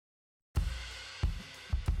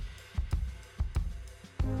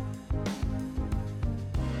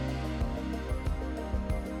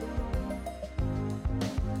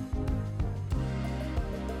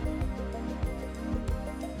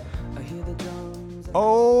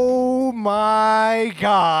Oh my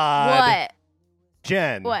God. What?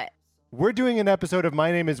 Jen. What? We're doing an episode of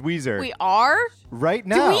My Name is Weezer. We are? Right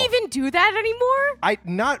now. Do we even do that anymore?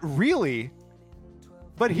 Not really.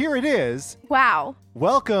 But here it is. Wow.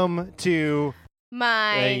 Welcome to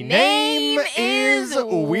My name is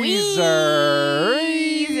Weezer.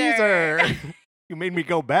 Weezer. You made me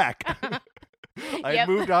go back. I Yep.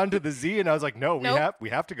 moved on to the Z and I was like, no, Nope. we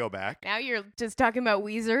have to go back. Now you're just talking about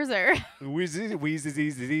Weezers or Weezer.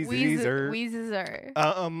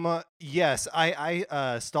 Weezer. Yes,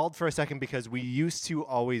 I stalled for a second because we used to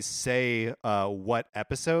always say what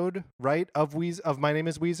episode, right, of My Name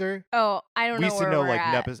is Weezer. Oh, I don't know. We used to where know we're like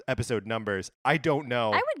at. episode numbers. I don't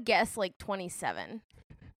know. I would guess like 27.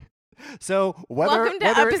 So whether Welcome to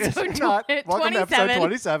it's episode not, welcome to episode 27.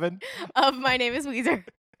 27. Of My Name is Weezer.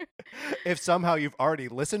 If somehow you've already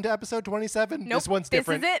listened to episode 27, Nope, this one's this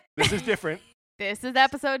different. is it. This is different. This is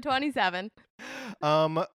episode 27.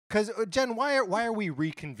 Because Jen, why are we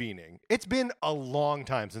reconvening? It's been a long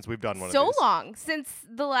time since we've done one of So these. long since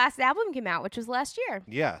the last album came out, which was last year.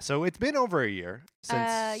 Yeah, so it's been over a year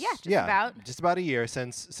since. just about. Just about a year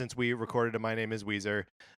since we recorded a My Name is Weezer.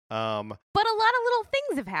 But a lot of little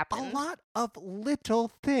things have A happened. lot of little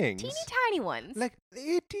things, Teeny tiny ones. like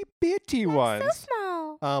itty bitty ones. So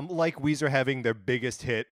small. Like Weezer having their biggest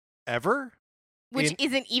hit ever. Which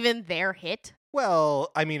isn't even their hit.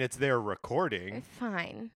 Well, I mean, it's their recording.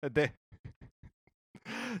 Fine.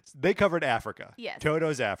 They covered Africa. Yes.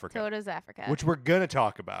 Toto's Africa. Toto's Africa. Which we're going to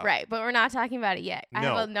talk about. Right, but we're not talking about it yet. I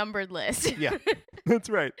No. have a numbered list. Yeah, that's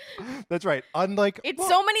right. That's right. Unlike... It's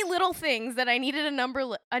so many little things that I needed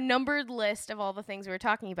a numbered list of all the things we were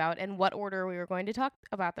talking about and what order we were going to talk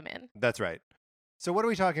about them in. That's right. So what are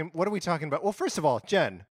we talking about? Well, first of all,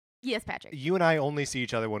 Jen, Yes, Patrick. you and I only see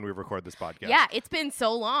each other when we record this podcast. Yeah, it's been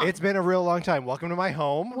so long. It's been a real long time. Welcome to my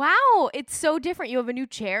home. Wow, it's so different. You have a new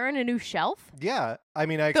chair and a new shelf. Yeah. I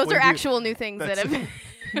mean, I Those are explained to you- actual new things that That's- have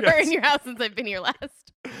Yes. are in your house since I've been here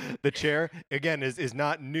last. The chair, again, is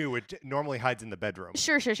not new. It normally hides in the bedroom.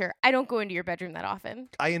 Sure. I don't go into your bedroom that often.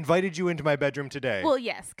 I invited you into my bedroom today. Well,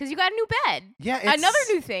 yes, because you got a new bed. Yeah, it's, Another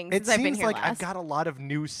new thing It since I've been seems here like last. I've got a lot of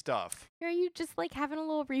new stuff. Are you just like having a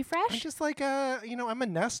little I'm refresh? just like I'm a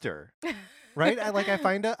nester, right? I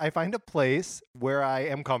find a place where I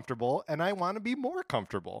am comfortable, and I want to be more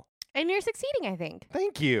comfortable. And you're succeeding, I think.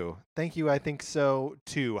 Thank you. I think so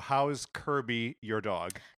too. How's Kirby, your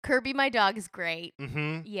dog? Kirby, my dog, is great.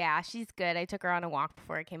 Mm-hmm. Yeah, she's good. I took her on a walk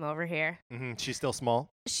before I came over here. Mm-hmm. She's still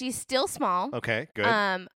small. She's still small. Okay, good.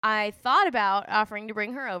 I thought about offering to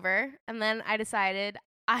bring her over, and then I decided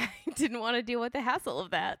I didn't want to deal with the hassle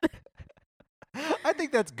of that. I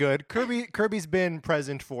think that's good. Kirby's been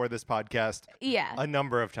present for this podcast Yeah. a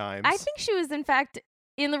number of times. I think she was, in fact,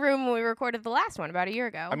 in the room when we recorded the last one about a year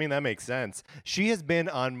ago. I mean, that makes sense. She has been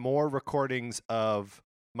on more recordings of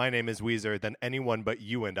My Name is Weezer than anyone but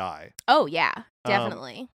you and I. Oh, yeah,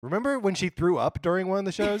 definitely. Remember when she threw up during one of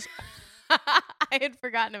the shows? I had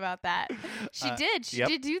forgotten about that. She did. She yep.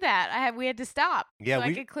 did do that. We had to stop Yeah, so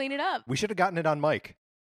I could clean it up. We should have gotten it on mic.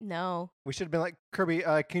 No. We should have been like, Kirby,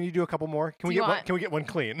 can you do a couple more? Can we get one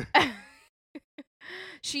clean?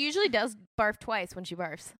 She usually does barf twice when she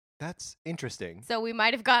barfs. That's interesting. So we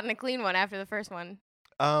might have gotten a clean one after the first one.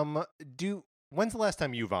 When's the last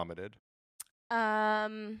time you vomited?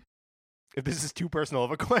 If this is too personal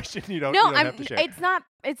of a question, you don't have to share.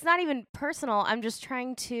 It's not even personal. I'm just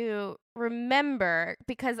trying to remember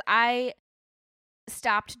because I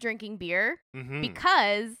stopped drinking beer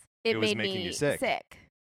because it was made making me you sick.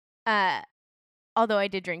 Although I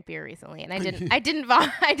did drink beer recently, and I didn't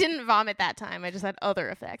vomit that time. I just had other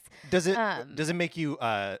effects. Does it make you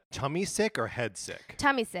tummy sick or head sick?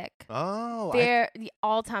 Tummy sick. Oh, They're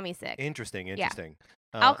all tummy sick. Interesting.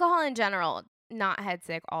 Alcohol in general, not head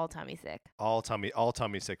sick, all tummy sick. All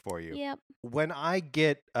tummy sick for you. Yep. When I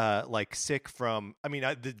get like sick from, I mean,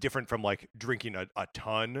 different from like drinking a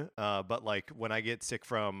ton, but like when I get sick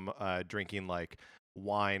from drinking like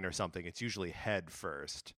wine or something, it's usually head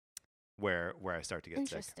first. Where I start to get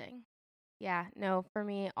sick. Interesting. Yeah, no, for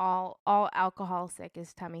me, all alcohol sick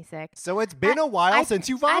is tummy sick. So it's been a while since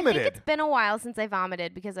you vomited. I think it's been a while since I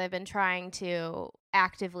vomited because I've been trying to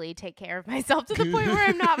actively take care of myself to the point where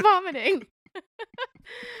I'm not vomiting.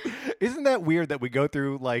 Isn't that weird that we go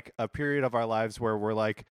through like a period of our lives where we're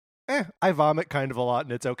like, I vomit kind of a lot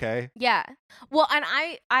and it's okay? Yeah. Well, and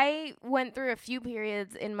I went through a few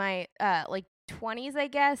periods in my like 20s, I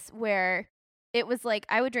guess, where it was like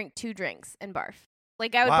I would drink 2 drinks and barf.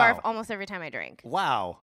 Like I would barf almost every time I drank.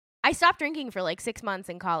 Wow. I stopped drinking for like 6 months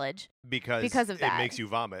in college because of that. It makes you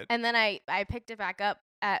vomit. And then I picked it back up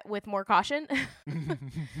with more caution.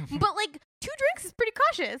 But like 2 drinks is pretty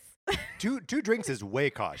cautious. Two drinks is way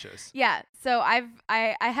cautious. Yeah. So I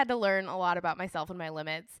had to learn a lot about myself and my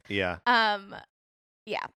limits. Yeah.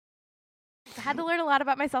 Yeah. I had to learn a lot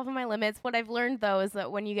about myself and my limits. What I've learned though is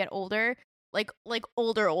that when you get older, like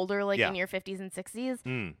older, like in your 50s and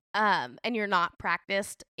 60s, and you're not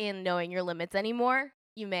practiced in knowing your limits anymore,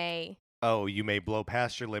 you may blow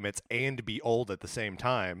past your limits and be old at the same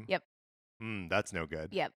time. Yep. That's no good.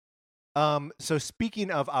 Yep. So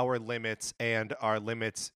speaking of our limits and our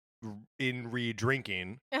limits in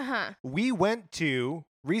re-drinking, we went to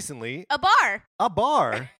recently a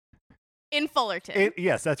bar in Fullerton.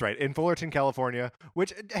 Yes, that's right, in Fullerton, California.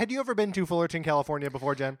 Which, had you ever been to Fullerton, California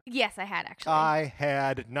before, Jen? Yes, I had, actually. I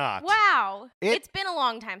had not. Wow. It's been a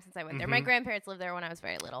long time since I went there. My grandparents lived there when I was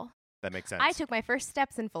very little. That makes sense. I took my first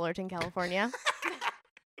steps in Fullerton, California.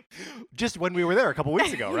 Just when we were there a couple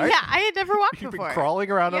weeks ago, right? Yeah, I had never walked You've before. Been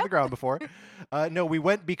crawling around on the ground before. No, we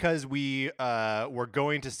went because we were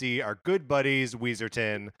going to see our good buddies,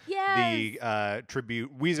 Weezerton, the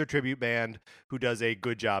Weezer tribute band, who does a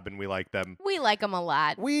good job, and we like them. We like them a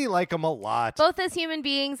lot. Both as human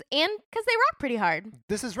beings and because they rock pretty hard.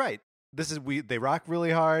 This is right. They rock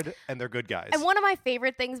really hard, and they're good guys. And one of my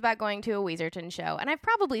favorite things about going to a Weezerton show, and I've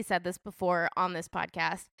probably said this before on this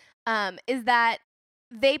podcast, is that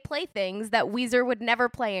they play things that Weezer would never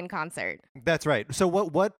play in concert. That's right. So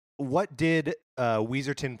what did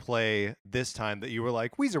Weezerton play this time that you were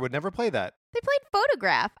like, Weezer would never play that? They played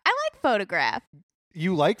Photograph. I like Photograph.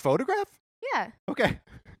 You like Photograph? Yeah. Okay.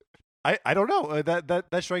 I don't know.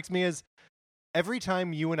 That strikes me as every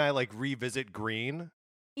time you and I like revisit Green,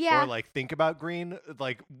 or like think about Green,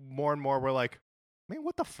 like more and more we're like, man,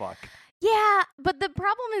 what the fuck? Yeah, but the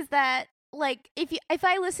problem is that like if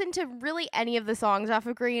I listen to really any of the songs off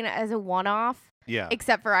of Green as a one-off,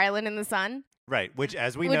 except for Island in the Sun, right, which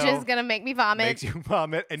as we know, which is gonna make me vomit, makes you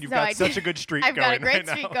vomit, and you've got such a good streak going. I've got a great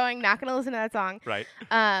streak going. Not gonna listen to that song, right?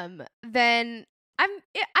 Then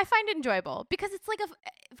I find it enjoyable because it's like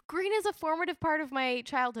Green is a formative part of my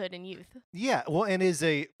childhood and youth. Yeah, well, and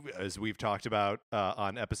as we've talked about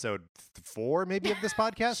on episode 4 maybe of this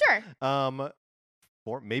podcast, sure,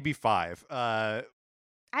 4 maybe 5.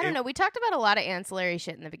 I don't know. We talked about a lot of ancillary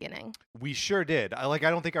shit in the beginning. We sure did. I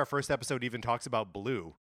don't think our first episode even talks about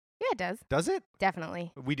Blue. Yeah, it does. Does it?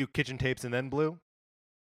 Definitely. We do Kitchen Tapes and then Blue?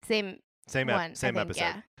 Same episode.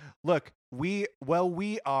 Yeah. Look, we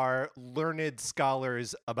are learned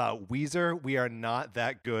scholars about Weezer. We are not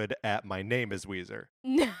that good at My Name is Weezer.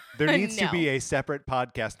 No. There needs to be a separate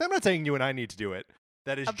podcast. I'm not saying you and I need to do it.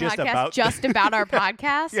 That is just about our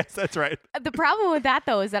podcast. Yes, that's right. The problem with that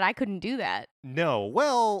though is that I couldn't do that. No,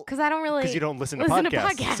 well, because you don't listen to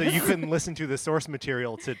podcasts, so you couldn't listen to the source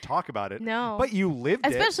material to talk about it. No, but you lived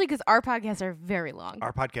it. Especially because our podcasts are very long.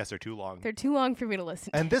 Our podcasts are too long. They're too long for me to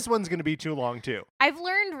listen to. And this one's going to be too long too. I've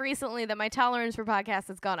learned recently that my tolerance for podcasts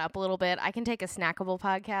has gone up a little bit. I can take a snackable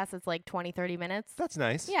podcast. It's like 20-30 minutes. That's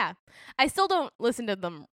nice. Yeah, I still don't listen to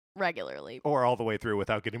them regularly or all the way through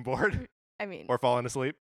without getting bored. I mean, or falling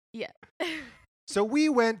asleep. Yeah. So we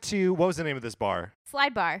went to, what was the name of this bar?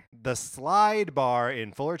 Slide Bar. The Slide Bar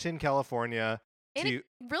in Fullerton, California. In a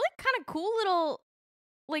really kind of cool little,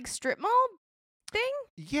 like, strip mall thing.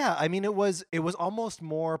 Yeah, I mean, it was almost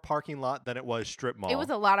more parking lot than it was strip mall. It was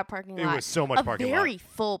a lot of parking lot. It was so much parking lot. A very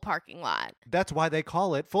full parking lot. That's why they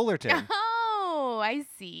call it Fullerton. Oh, I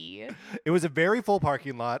see. It was a very full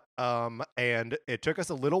parking lot, and it took us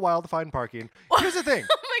a little while to find parking. Here's the thing.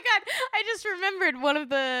 Oh my God, I just remembered one of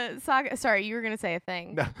the saga. Sorry, you were going to say a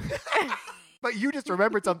thing. No. But you just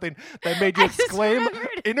remembered something that made you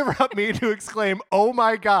interrupt me to exclaim, oh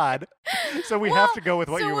my God. So we have to go with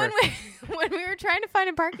what you were. When we were trying to find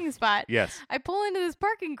a parking spot, yes, I pull into this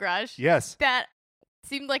parking garage. Yes. That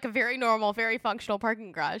seemed like a very normal, very functional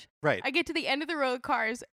parking garage. Right. I get to the end of the row of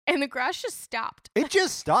cars, and the garage just stopped. It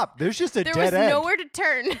just stopped. There's just a dead end. There was nowhere to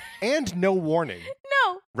turn. And no warning.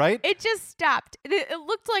 No. Right? It just stopped. It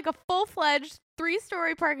looked like a full-fledged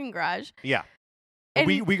 3-story parking garage. Yeah. And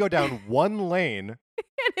we go down one lane,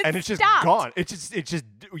 and it's just gone. It's just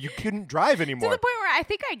you couldn't drive anymore. To the point where I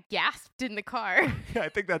think I gasped in the car. Yeah, I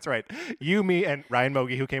think that's right. You, me, and Ryan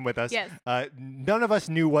Mogi, who came with us. Yes. None of us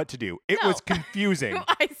knew what to do. It was confusing.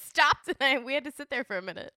 I stopped, and we had to sit there for a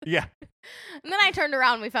minute. Yeah. And then I turned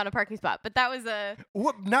around and we found a parking spot. But that was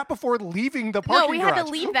not before leaving the parking garage. No, we had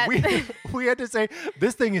to leave that. We had to say,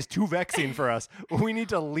 this thing is too vexing for us. We need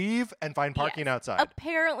to leave and find parking outside.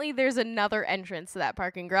 Apparently, there's another entrance to that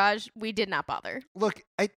parking garage. We did not bother. Look,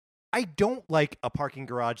 I don't like a parking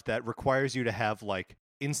garage that requires you to have, like,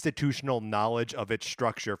 institutional knowledge of its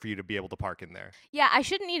structure for you to be able to park in there. Yeah, I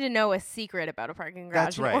shouldn't need to know a secret about a parking garage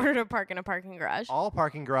That's right. in order to park in a parking garage. All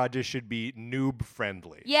parking garages should be noob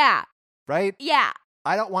friendly. Yeah. Right? Yeah.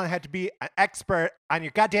 I don't want to have to be an expert on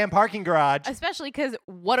your goddamn parking garage. Especially because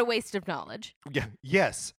what a waste of knowledge. Yeah.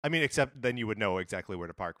 Yes. I mean, except then you would know exactly where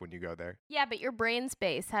to park when you go there. Yeah, but your brain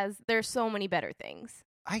space there's so many better things.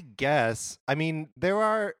 I guess. I mean, there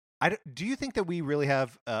are. Do you think that we really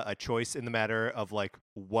have a choice in the matter of like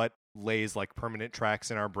what lays like permanent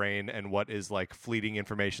tracks in our brain and what is like fleeting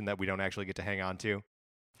information that we don't actually get to hang on to?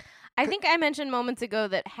 I think I mentioned moments ago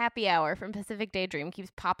that Happy Hour from Pacific Daydream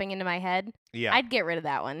keeps popping into my head. Yeah. I'd get rid of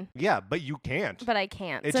that one. Yeah, but you can't. But I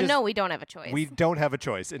can't. It's so just, no, we don't have a choice. We don't have a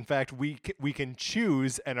choice. In fact, we can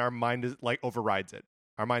choose and our mind is like overrides it.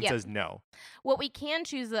 Our mind says no. What we can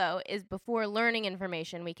choose though is before learning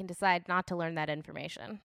information, we can decide not to learn that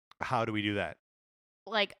information. How do we do that?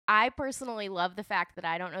 Like, I personally love the fact that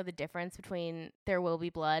I don't know the difference between There Will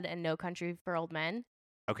Be Blood and No Country for Old Men.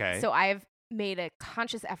 Okay. So I've made a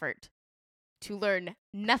conscious effort to learn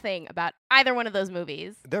nothing about either one of those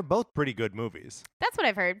movies. They're both pretty good movies. That's what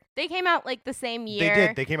I've heard. They came out like the same year. They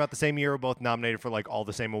did. They came out the same year, both nominated for like all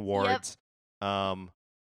the same awards. Yep.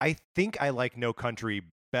 I think I like No Country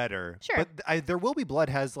better. Sure. But There Will Be Blood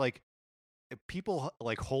has like people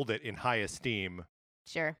like hold it in high esteem.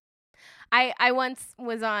 Sure. I once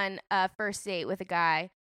was on a first date with a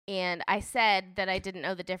guy, and I said that I didn't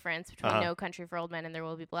know the difference between No Country for Old Men and There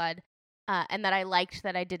Will Be Blood, and that I liked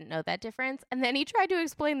that I didn't know that difference. And then he tried to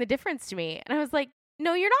explain the difference to me, and I was like,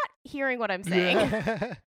 no, you're not hearing what I'm saying.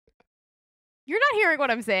 You're not hearing what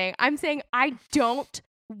I'm saying. I'm saying I don't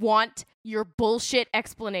want your bullshit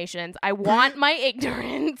explanations. I want my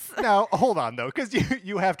ignorance. Now, hold on, though, because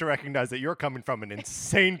you have to recognize that you're coming from an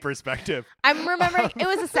insane perspective. I'm remembering it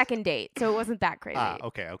was a second date, so it wasn't that crazy.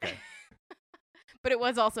 Okay. But it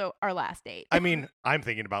was also our last date. I mean, I'm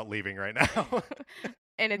thinking about leaving right now.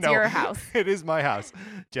 And it's your house. It is my house.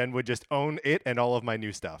 Jen would just own it and all of my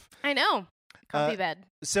new stuff. I know. Comfy bed.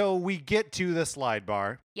 So we get to the slide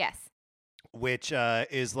bar. Yes. Which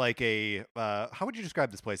is like a how would you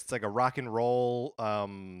describe this place? It's like a rock and roll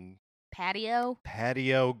patio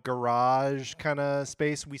garage kind of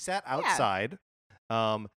space. We sat outside,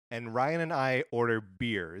 and Ryan and I ordered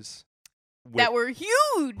beers that were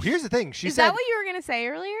huge. Here's the thing: she said, "Is that what you were gonna say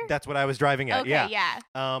earlier?" That's what I was driving at. Okay, yeah.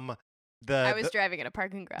 I was driving in a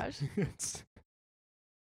parking garage.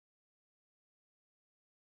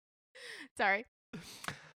 Sorry.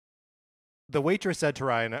 The waitress said to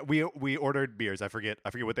Ryan, we ordered beers. I forget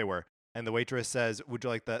what they were. And the waitress says, would you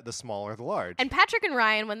like the small or the large? And Patrick and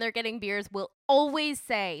Ryan, when they're getting beers, will always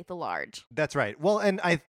say the large. That's right. Well, and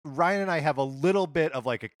Ryan and I have a little bit of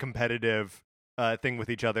like a competitive thing with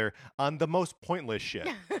each other on the most pointless shit.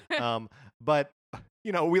 But,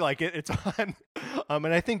 we like it. It's fun. And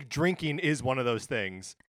I think drinking is one of those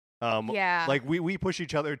things. Like we push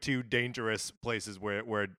each other to dangerous places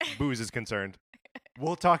where booze is concerned.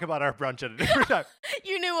 We'll talk about our brunch at a different time.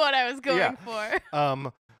 You knew what I was going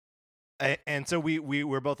for. And so we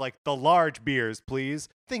were both like, the large beers, please,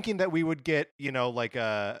 thinking that we would get, like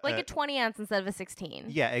a 20 ounce instead of a 16.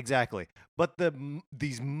 Yeah, exactly. But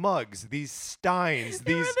these mugs, these steins,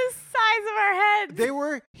 they were the size of our heads. They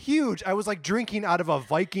were huge. I was like drinking out of a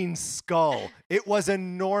Viking skull. It was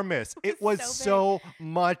enormous. It was so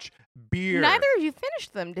much beer. Neither of you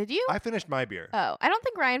finished them, did you? I finished my beer. Oh, I don't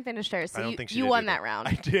think Ryan finished hers. So I don't think you won that round.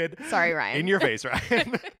 I did. Sorry, Ryan. In your face,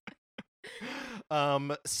 Ryan.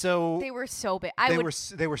 So they were so big. They were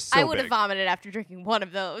so big. I would have vomited after drinking one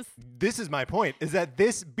of those. This is my point: is that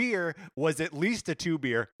this beer was at least a 2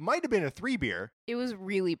 beer, might have been a 3 beer. It was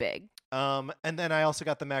really big. And then I also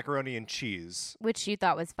got the macaroni and cheese, which you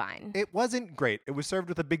thought was fine. It wasn't great. It was served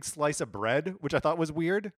with a big slice of bread, which I thought was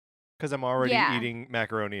weird because I'm already eating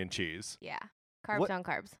macaroni and cheese. Yeah, carbs on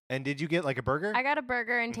carbs. And did you get like a burger? I got a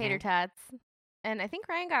burger and tater tots, and I think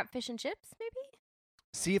Ryan got fish and chips, maybe.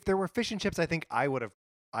 See, if there were fish and chips, I think I would have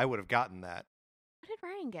gotten that. What did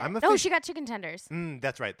Ryan get? She got chicken tenders.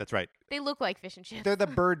 That's right. They look like fish and chips. They're the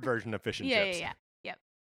bird version of fish and chips. Yeah. Yep.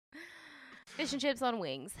 Fish and chips on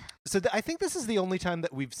wings. So I think this is the only time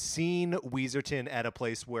that we've seen Weezerton at a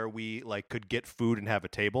place where we like could get food and have a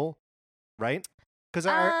table, right? Because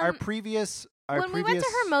our previous. When we went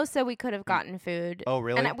to Hermosa, we could have gotten food. Oh,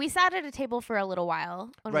 really? And we sat at a table for a little while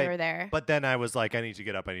when we were there. But then I was like, I need to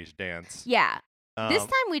get up. I need to dance. Yeah. This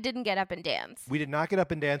time we didn't get up and dance. We did not get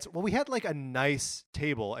up and dance. Well, we had like a nice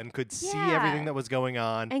table and could see everything that was going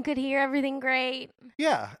on. And could hear everything great.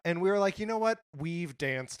 Yeah. And we were like, you know what? We've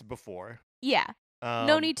danced before. Yeah.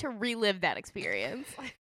 No need to relive that experience.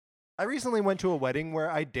 I recently went to a wedding where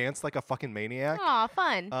I danced like a fucking maniac. Aw,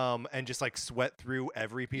 fun. And just like sweat through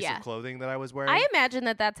every piece of clothing that I was wearing. I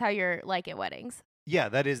imagine that's how you're like at weddings. Yeah,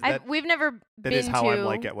 that is. We've never been is how to I'm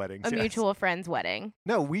like at weddings. a mutual friend's wedding.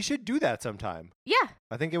 No, we should do that sometime. Yeah.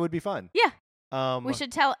 I think it would be fun. Yeah. We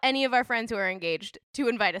should tell any of our friends who are engaged to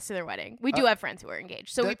invite us to their wedding. We do have friends who are engaged,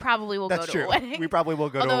 so we probably will go to a wedding. We probably will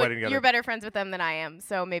go to a wedding together. You're better friends with them than I am,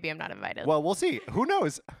 so maybe I'm not invited. Well, we'll see. Who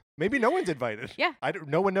knows? Maybe no one's invited. Yeah.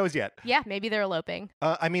 No one knows yet. Yeah, maybe they're eloping.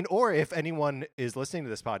 I mean, or if anyone is listening to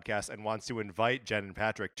this podcast and wants to invite Jen and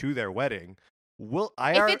Patrick to their wedding,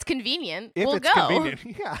 if it's convenient, we'll go. Convenient,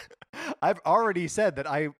 yeah. I've already said that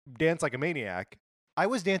I dance like a maniac. I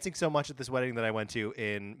was dancing so much at this wedding that I went to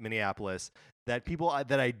in Minneapolis that people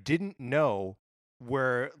that I didn't know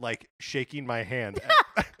were like shaking my hand.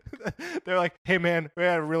 They're like, "Hey man, we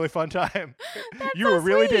had a really fun time. You were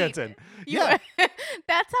really dancing." Yeah.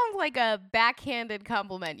 That sounds like a backhanded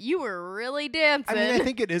compliment. You were really dancing. I mean, I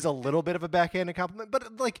think it is a little bit of a backhanded compliment,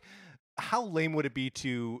 but like, how lame would it be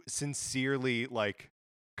to sincerely like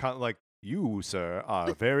you, sir,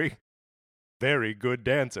 are very, very good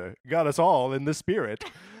dancer. Got us all in the spirit.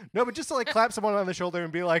 No, but just to like clap someone on the shoulder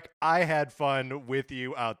and be like, I had fun with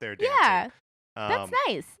you out there dancing. Yeah, that's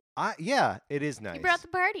nice. Yeah, it is nice. You brought the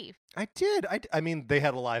party. I did. I mean, they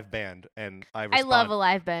had a live band, and I love a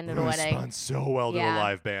live band at a wedding. Respond so well to a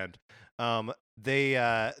live band.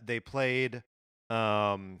 They played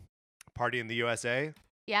 "Party in the USA."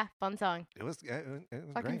 Yeah, fun song. It was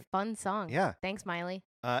fucking great. Fun song. Yeah. Thanks, Miley.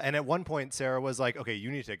 And at one point, Sarah was like, "Okay,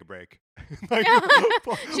 you need to take a break."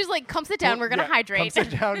 She's like, "Come sit down. We're gonna hydrate. Come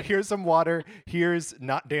sit down. Here's some water. Here's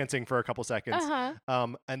not dancing for a couple seconds." Uh-huh.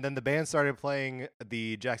 And then the band started playing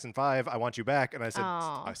the Jackson 5, "I Want You Back," and I said,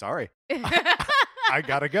 "I'm sorry, I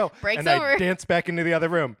gotta go." Break's and over. I danced back into the other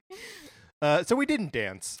room. So we didn't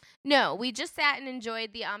dance. No, we just sat and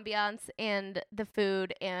enjoyed the ambiance and the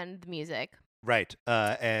food and the music. Right.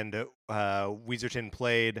 And Weezerton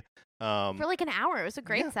played for like an hour. It was a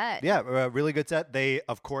great set. Yeah, really good set. They,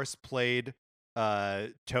 of course, played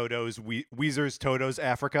Weezer's Toto's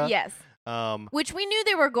Africa. Yes. Which we knew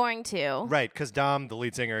they were going to. Right, because Dom, the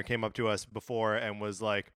lead singer, came up to us before and was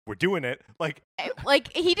like, "We're doing it." Like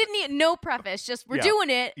he didn't need no preface, just "We're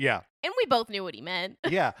doing it." Yeah. And we both knew what he meant.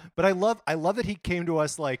 Yeah, but I love that he came to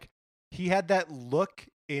us like he had that look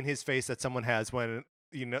in his face that someone has when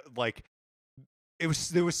like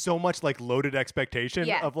there was so much like loaded expectation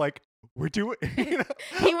of like we're doing.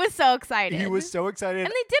 He was so excited. He was so excited, and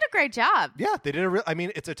they did a great job. Yeah, they did I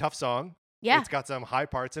mean, it's a tough song. Yeah, it's got some high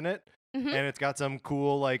parts in it, and it's got some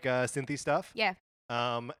cool like synthy stuff. Yeah.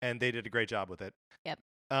 And they did a great job with it. Yep.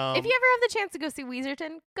 If you ever have the chance to go see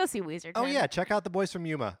Weezerton, go see Weezerton. Oh yeah, check out the boys from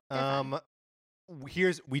Yuma.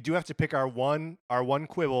 We do have to pick our one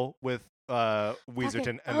quibble with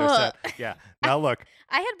Weezerton and their set. Yeah. Now look.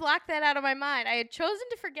 I had blocked that out of my mind. I had chosen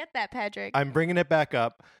to forget that, Patrick. I'm bringing it back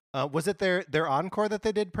up. Was it their encore that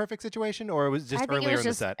they did Perfect Situation, or it was just earlier in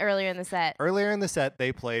the set? Earlier in the set. Earlier in the set,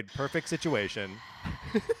 they played Perfect Situation.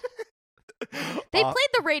 They played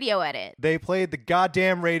the radio edit. They played the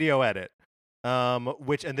goddamn radio edit. And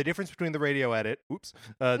the difference between the radio edit,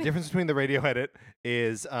 the difference between the radio edit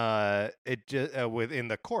is it just within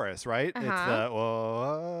the chorus, right? Uh-huh.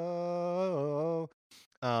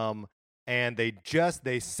 It's the and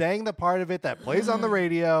they sang the part of it that plays on the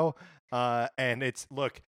radio, and it's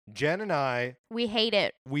Jen and I, we hate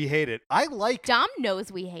it. I like Dom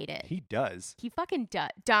knows we hate it. He does. He fucking does.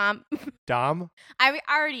 Dom. I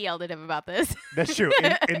already yelled at him about this. That's true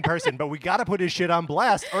in person, but we got to put his shit on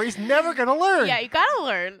blast or he's never going to learn. Yeah, you got to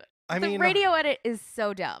learn. The radio edit is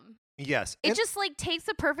so dumb. Yes. It just takes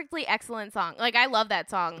a perfectly excellent song. Like I love that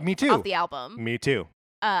song. Me too. Off the album. Me too.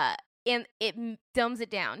 And it dumbs it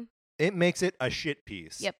down. It makes it a shit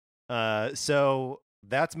piece. Yep. So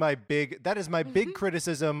that is my big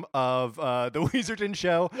criticism of the Weezerton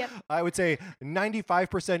show. Yep. I would say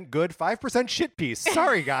 95% good, 5% shit piece.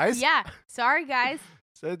 Sorry, guys. Yeah. Sorry, guys.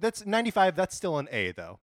 So that's 95. That's still an A,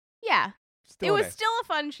 though. Yeah. It was still a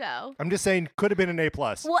fun show. I'm just saying, could have been an A+.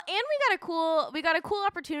 Well, and we got a cool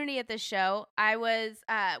opportunity at this show.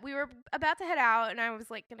 We were about to head out, and I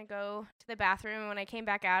was like gonna go to the bathroom. And when I came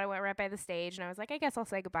back out, I went right by the stage, and I was like, I guess I'll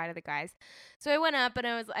say goodbye to the guys. So I went up, and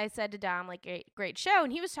I said to Dom, like, great show,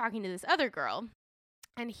 and he was talking to this other girl,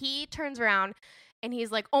 and he turns around, and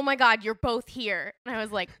he's like, oh my God, you're both here, and I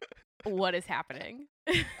was like, what is happening?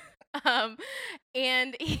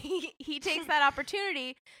 And he takes that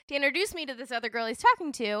opportunity to introduce me to this other girl he's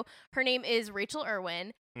talking to. Her name is Rachel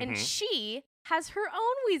Irwin, and she has her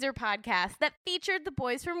own Weezer podcast that featured the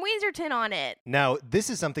boys from Weezerton on it. Now, this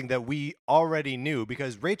is something that we already knew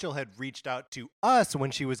because Rachel had reached out to us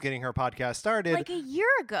when she was getting her podcast started. Like a year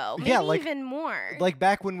ago, maybe even more. Like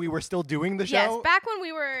back when we were still doing the show? Yes, back when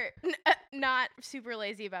we were not super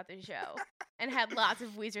lazy about the show and had lots of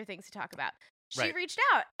Weezer things to talk about. She reached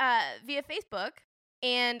out via Facebook.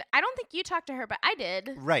 And I don't think you talked to her, but I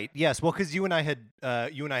did. Right. Yes. Well, because you and I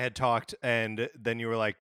had talked, and then you were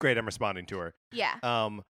like, "Great, I'm responding to her." Yeah.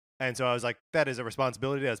 And so I was like, "That is a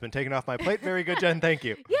responsibility that's been taken off my plate." Very good, Jen. Thank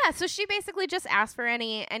you. Yeah. So she basically just asked for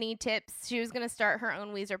any tips. She was going to start her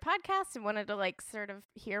own Weezer podcast and wanted to like sort of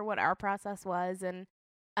hear what our process was and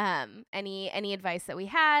any advice that we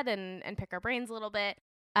had and pick our brains a little bit.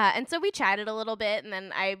 And so we chatted a little bit, and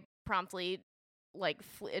then I promptly like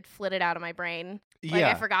it flitted out of my brain. Like,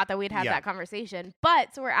 I forgot that we'd had that conversation.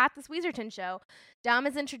 But, so we're at this Weezerton show. Dom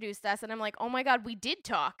has introduced us, and I'm like, oh my God, we did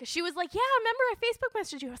talk. She was like, yeah, remember I Facebook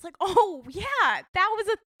messaged you? I was like, oh, yeah, that was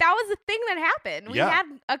a thing that happened. We had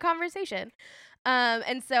a conversation.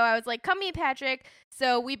 And so I was like, come meet Patrick.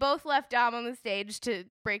 So we both left Dom on the stage to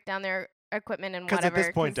break down their equipment and whatever. Because at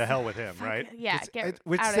this point, to hell with him, right? Yeah,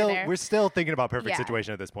 we're still thinking about Perfect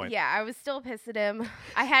Situation at this point. Yeah, I was still pissed at him.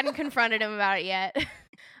 I hadn't confronted him about it yet.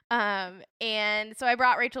 And so I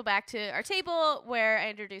brought Rachel back to our table where I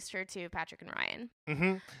introduced her to Patrick and Ryan.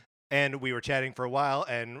 Mm-hmm. And we were chatting for a while,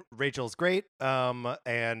 and Rachel's great. And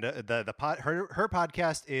her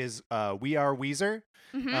podcast is We Are Weezer.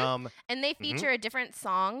 Mm-hmm. And they feature a different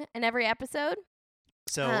song in every episode.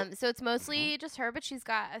 So it's mostly just her, but she's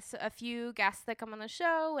got a few guests that come on the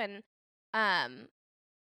show, and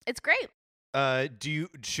it's great.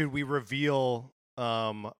 Should we reveal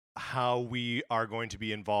how we are going to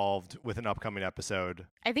be involved with an upcoming episode?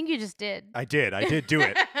 I think you just did. I did do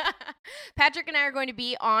it. Patrick and I are going to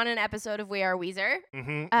be on an episode of We Are Weezer.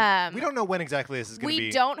 Mm-hmm. We don't know when exactly this is going to be.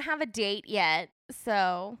 We don't have a date yet,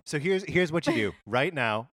 so here's what you do right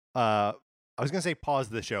now. I was going to say pause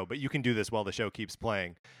the show, but you can do this while the show keeps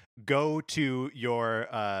playing. Go to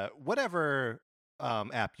your whatever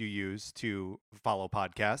app you use to follow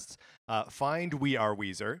podcasts. Find We Are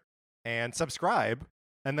Weezer and subscribe.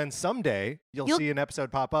 And then someday you'll see an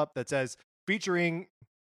episode pop up that says featuring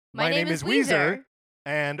My Name is Weezer.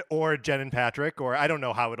 And or Jen and Patrick, or I don't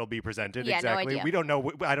know how it'll be presented exactly. No idea. We don't know.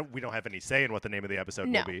 We don't have any say in what the name of the episode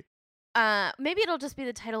will be. Maybe it'll just be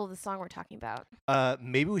the title of the song we're talking about.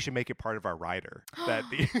 Maybe we should make it part of our rider. That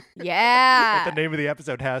the that the name of the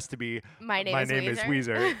episode has to be My Name is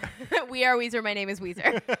Weezer. We Are Weezer. My Name is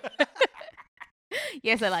Weezer.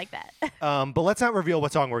 Yes, I like that. But let's not reveal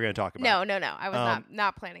what song we're going to talk about. No. I was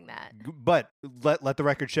not planning that. But let the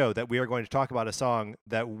record show that we are going to talk about a song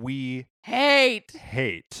that we hate.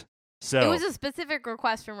 So it was a specific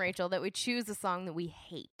request from Rachel that we choose a song that we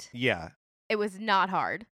hate. Yeah. It was not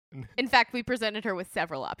hard. In fact, we presented her with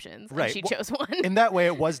several options, and she chose one. In that way,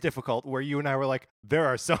 it was difficult, where you and I were like, we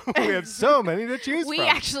have so many to choose from. We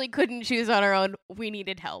actually couldn't choose on our own. We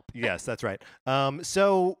needed help. Yes, that's right.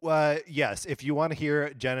 Yes, if you want to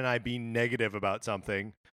hear Jen and I be negative about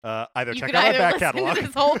something, either check out our back catalog. To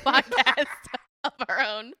this whole podcast of our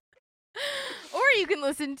own. Or you can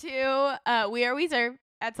listen to We Are Weezer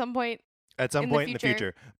at some point. At some point in the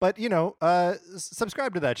future. But,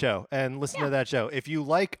 subscribe to that show and listen to that show. If you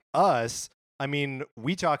like us,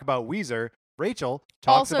 we talk about Weezer. Rachel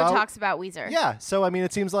talks about Weezer. Yeah. So,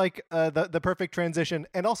 it seems like the perfect transition.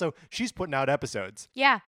 And also, she's putting out episodes.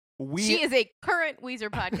 Yeah. She is a current Weezer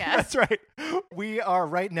podcast. That's right. We are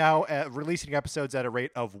right now releasing episodes at a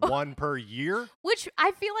rate of one per year. Which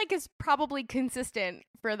I feel like is probably consistent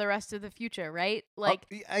for the rest of the future, right? Like,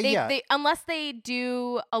 they, unless they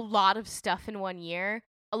do a lot of stuff in 1 year,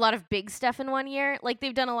 a lot of big stuff in 1 year. Like,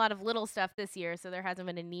 they've done a lot of little stuff this year, so there hasn't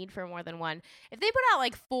been a need for more than one. If they put out,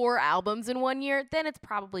 like, 4 albums in 1 year, then it's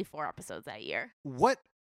probably 4 episodes that year. What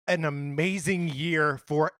an amazing year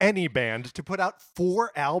for any band to put out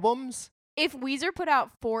 4 albums. If Weezer put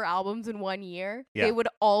out 4 albums in 1 year, they would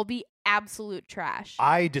all be absolute trash.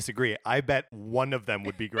 I disagree. I bet one of them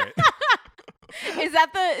would be great. Is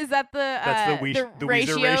that the ratio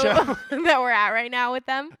Weezer ratio that we're at right now with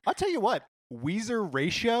them? I'll tell you what, Weezer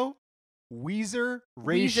ratio. Weezer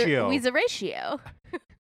ratio.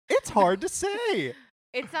 It's hard to say.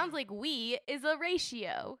 It sounds like we is a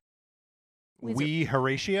ratio.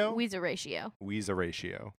 Horatio? Weezer ratio. Weezer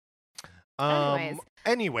ratio.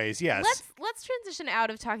 Anyways, yes. Let's transition out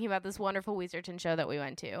of talking about this wonderful Weezerton show that we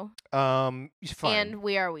went to. Fine. And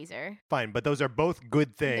We Are Weezer. Fine, but those are both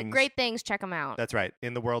good things. Great things. Check them out. That's right.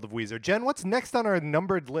 In the world of Weezer. Jen, what's next on our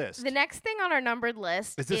numbered list? The next thing on our numbered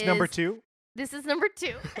list is this number 2? This is number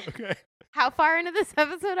 2. Okay. How far into this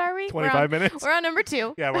episode are we? 25 minutes. We're on number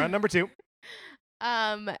 2. Yeah, we're on number 2.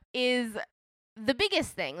 Is the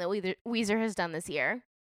biggest thing that Weezer has done this year.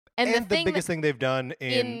 And the biggest thing they've done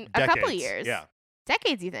in decades. A couple of years. Yeah.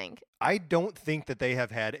 Decades, you think? I don't think that they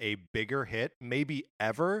have had a bigger hit, maybe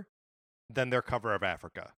ever, than their cover of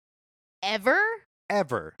Africa. Ever?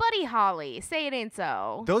 Ever. Buddy Holly, say it ain't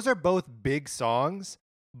so. Those are both big songs,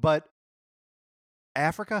 but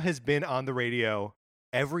Africa has been on the radio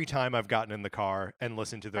every time I've gotten in the car and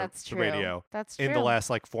listened to the radio. That's true. In the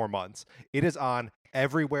last 4 months. It is on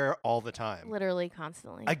everywhere all the time. Literally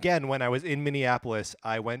constantly. Again, when I was in Minneapolis,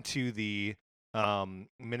 I went to the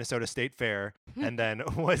Minnesota State Fair and then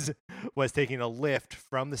was taking a lift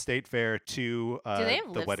from the State Fair to do they have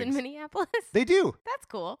the lifts weddings. in Minneapolis? They do. That's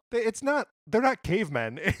cool. They're not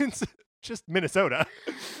cavemen. It's just Minnesota.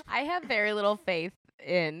 I have very little faith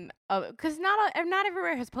in because not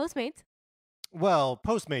everywhere has Postmates. Well,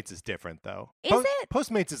 Postmates is different though. Is it?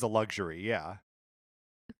 Postmates is a luxury, yeah.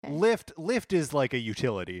 Okay. Lyft is like a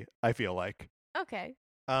utility, I feel like. Okay.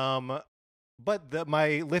 But my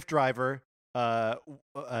Lyft driver,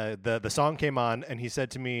 the song came on and he said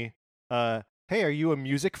to me, "Hey, are you a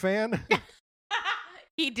music fan?"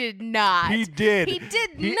 He did not. He did.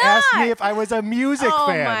 He asked me if I was a music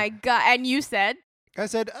fan. Oh my god! And you said? I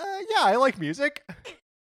said, "Yeah, I like music."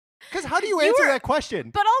 Because how do you answer that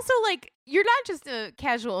question? But also, you're not just a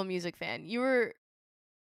casual music fan. You were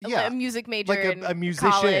a music major in a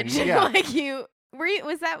musician. College. Yeah.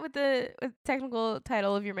 Was that what the technical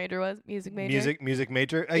title of your major was? Music major? Music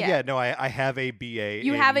major? Yeah. Yeah, no, I have a BA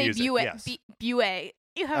You in have music. a BUA. Yes. BUA.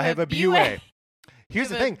 I have a BUA. Here's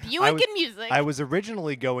the thing. Buick in music. I was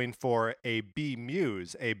originally going for a B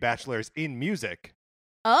Muse, a bachelor's in music.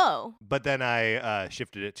 Oh. But then I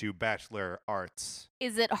shifted it to bachelor arts.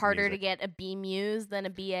 Is it harder to get a B Muse than a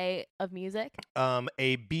BA of music?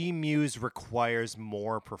 A B Muse requires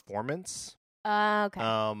more performance. Okay.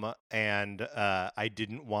 And I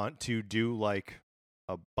didn't want to do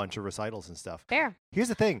a bunch of recitals and stuff. Fair. Here's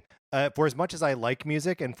the thing. For as much as I like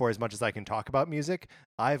music and for as much as I can talk about music,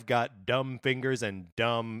 I've got dumb fingers and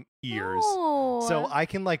dumb ears. Oh. So I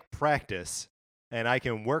can practice and I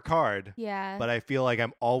can work hard. Yeah. But I feel like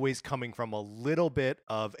I'm always coming from a little bit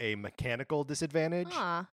of a mechanical disadvantage.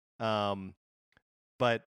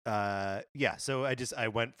 But yeah, so I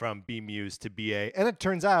went from B Muse to BA, and it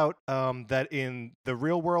turns out that in the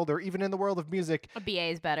real world or even in the world of music, a BA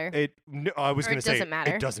is better. I was going to say doesn't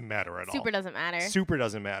matter. It doesn't matter at all. Super doesn't matter. Super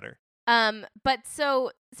doesn't matter. But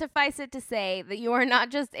so suffice it to say that you are not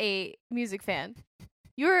just a music fan.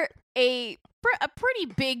 You're a pretty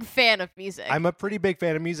big fan of music. I'm a pretty big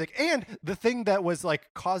fan of music, and the thing that was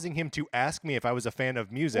causing him to ask me if I was a fan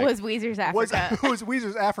of music was Weezer's Africa. Was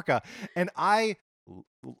Weezer's Africa, and I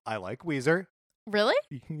like Weezer. Really?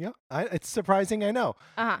 Yeah, it's surprising, I know.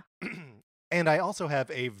 Uh-huh. And I also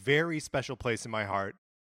have a very special place in my heart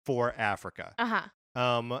for Africa.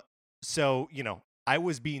 Uh-huh. So, I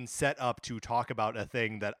was being set up to talk about a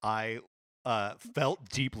thing that I felt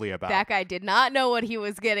deeply about. That guy did not know what he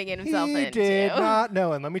was getting himself into. He did not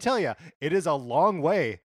know. And let me tell you, it is a long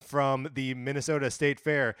way from the Minnesota State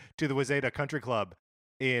Fair to the Wayzata Country Club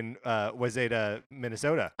in Wayzata,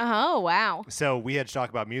 Minnesota. Oh, wow. So we had to talk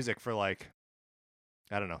about music for I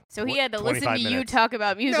don't know. So he had to listen to minutes. you talk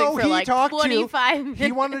about music for 25 minutes.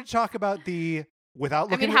 He wanted to talk about without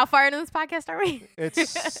looking. how far into this podcast are we?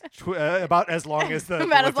 It's about as long as the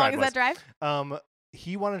about as long as that drive.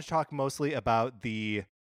 He wanted to talk mostly about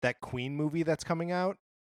that Queen movie that's coming out,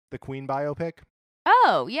 the Queen biopic.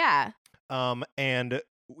 Oh yeah. And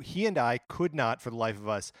he and I could not, for the life of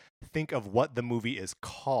us, think of what the movie is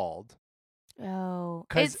called. Oh,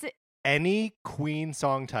 because any Queen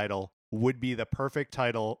song title would be the perfect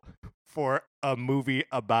title for a movie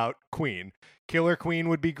about Queen. Killer Queen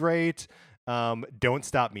would be great. Don't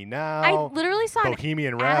Stop Me Now. I literally saw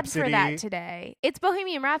Bohemian an Rhapsody. ad for that today. It's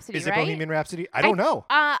Bohemian Rhapsody, Is it right? Bohemian Rhapsody? I don't know.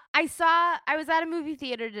 I was at a movie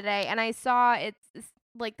theater today, and I saw it's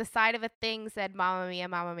the side of a thing said "Mamma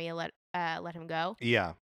Mia, let him go."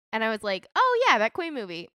 Yeah. And I was like, "Oh yeah, that Queen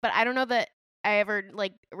movie." But I don't know that I ever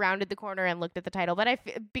rounded the corner and looked at the title. But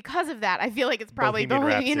because of that, I feel like it's probably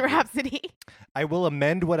Bohemian Rhapsody. I will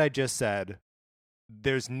amend what I just said.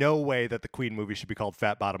 There's no way that the Queen movie should be called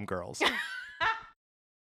Fat Bottom Girls.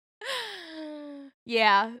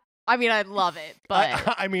 Yeah. I'd love it,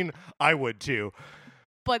 but I would too.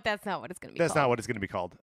 But that's not what it's going to be That's not what it's going to be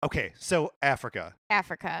called. Okay, so Africa.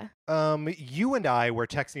 You and I were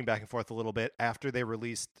texting back and forth a little bit after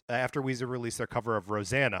Weezer released their cover of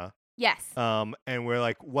Rosanna. Yes. And we're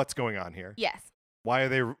like, what's going on here? Yes. Why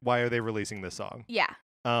are they releasing this song? Yeah.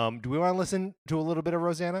 Do we want to listen to a little bit of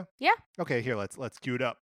Rosanna? Yeah. Okay, here, let's cue it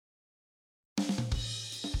up.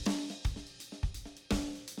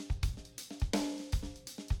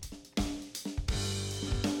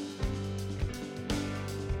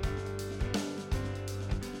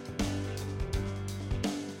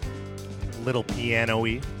 Little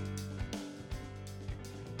piano-y.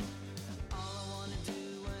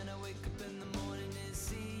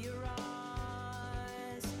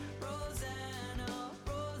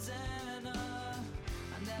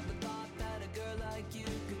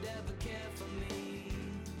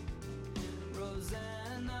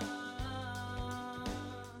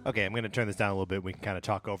 Okay, I'm going to turn this down a little bit. We can kind of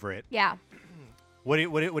talk over it. Yeah. What do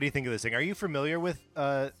you think of this thing? Are you familiar with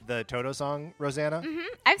the Toto song, Rosanna? Mm-hmm.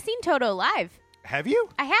 I've seen Toto live. Have you?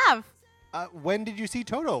 I have. When did you see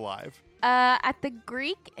Toto live? At the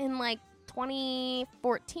Greek in like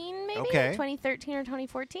 2014, maybe? Okay. 2013 or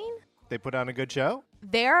 2014. They put on a good show?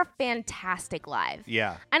 They're fantastic live.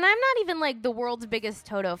 Yeah. And I'm not even like the world's biggest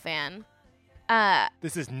Toto fan.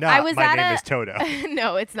 This is not My Name is Toto.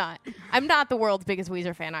 No, it's not. I'm not the world's biggest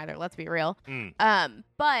Weezer fan either, let's be real.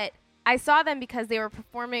 But I saw them because they were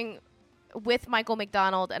performing with Michael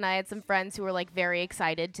McDonald, and I had some friends who were like very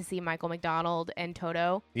excited to see Michael McDonald and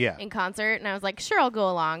Toto in concert, and I was like, sure, I'll go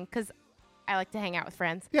along because I like to hang out with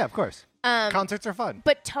friends. Yeah, of course. Concerts are fun.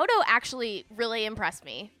 But Toto actually really impressed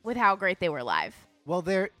me with how great they were live. Well,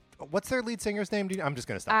 what's their lead singer's name? I'm just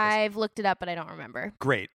going to stop I've looked it up, but I don't remember.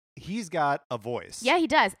 Great. He's got a voice. Yeah, he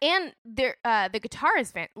does. And the guitar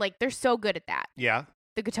is they're so good at that. Yeah.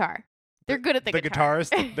 The guitar. They're good at the guitar.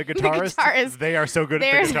 The guitarist, they are so good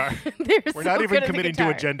at the guitar. We're not even committing to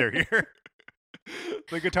a gender here.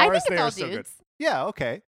 The guitarist, they are so good. Yeah,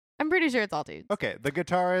 okay. I'm pretty sure it's all dudes. Okay, the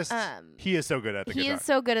guitarist, he is so good at the guitar. He is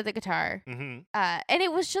so good at the guitar. Mm-hmm. And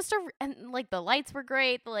it was just and like the lights were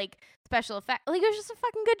great, the like special effect. Like it was just a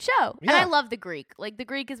fucking good show. Yeah. And I love the Greek. Like the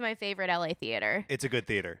Greek is my favorite LA theater. It's a good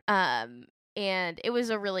theater. And it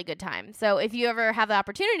was a really good time. So if you ever have the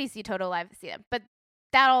opportunity to see Toto live, see them. But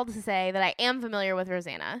that all to say that I am familiar with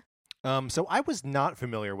Rosanna. So I was not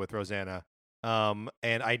familiar with Rosanna. And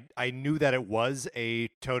I knew that it was a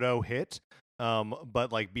Toto hit.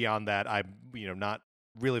 But like beyond that, I'm not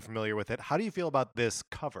really familiar with it. How do you feel about this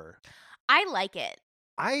cover? I like it.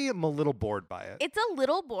 I am a little bored by it. It's a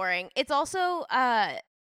little boring. It's also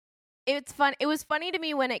it's fun. It was funny to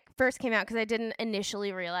me when it first came out because I didn't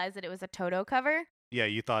initially realize that it was a Toto cover. Yeah,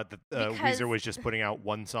 you thought that Weezer was just putting out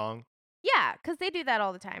one song. Yeah, because they do that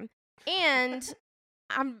all the time. And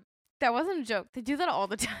that wasn't a joke. They do that all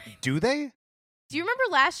the time. Do they? Do you remember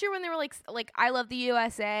last year when they were like I Love the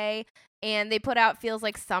USA and they put out Feels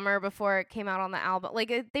Like Summer before it came out on the album? Like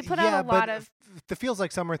they put out a lot of the Feels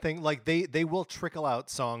Like Summer thing. Like they will trickle out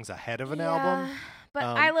songs ahead of an album. But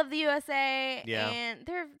I Love the USA and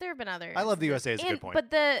there have been others. I Love the USA is a good point.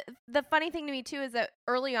 But the funny thing to me too is that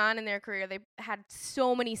early on in their career they had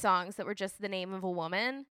so many songs that were just the name of a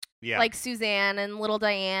woman. Yeah. Like Suzanne and Little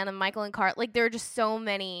Diane and Michael and Cart. Like there were just so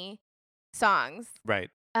many songs. Right.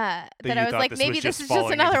 That I was like, maybe this is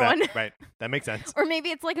just another one. Right. That makes sense. Or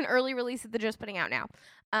maybe it's like an early release that they're just putting out now,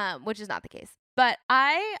 which is not the case. But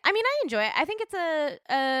I enjoy it. I think it's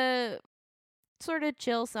a sort of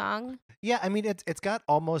chill song. Yeah, I mean, it's got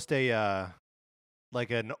almost a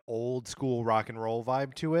like an old school rock and roll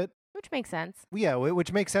vibe to it. Which makes sense. Yeah,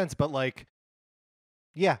 which makes sense, but like,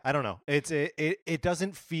 yeah, I don't know. It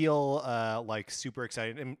doesn't feel like super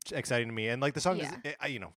exciting to me, and like the song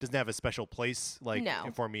doesn't have a special place like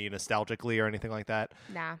for me nostalgically or anything like that.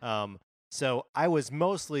 Nah. So I was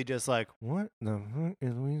mostly just like, what the fuck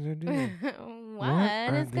is Weezer doing?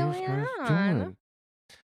 what is going on?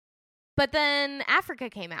 But then Africa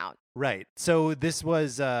came out. Right. So this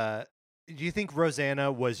was. Do you think Rosanna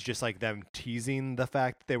was just like them teasing the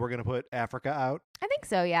fact that they were going to put Africa out? I think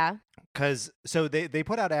so, yeah. Because they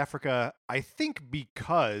put out Africa, I think,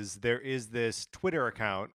 because there is this Twitter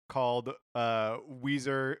account called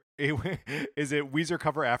Weezer. Is it Weezer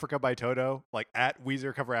Cover Africa by Toto? Like at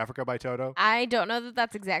Weezer Cover Africa by Toto? I don't know that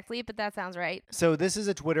that's exactly, but that sounds right. So this is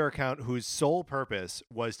a Twitter account whose sole purpose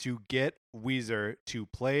was to get Weezer to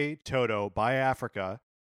play Toto by Africa.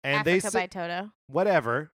 And Africa by Toto.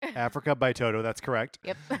 Whatever. Africa by Toto. That's correct.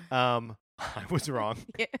 Yep. I was wrong.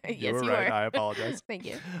 Yes, you were right. I apologize. Thank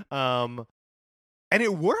you. And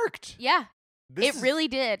it worked. Yeah. It really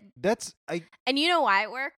did. And you know why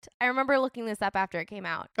it worked? I remember looking this up after it came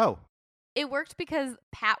out. Oh. It worked because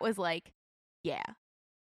Pat was like, yeah.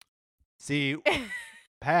 See,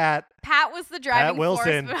 Pat was the driving force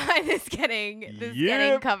Wilson. behind this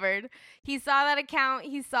getting covered. He saw that account.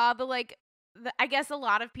 He saw I guess a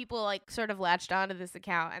lot of people like sort of latched onto this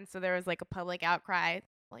account, and so there was like a public outcry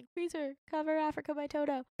Like, Weezer, cover Africa by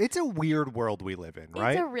Toto. It's a weird world we live in,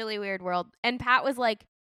 right? It's a really weird world. And Pat was like,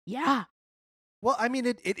 yeah. Well, I mean,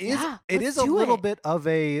 it is Yeah, it is a let's do little it. bit of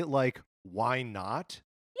a, like, why not?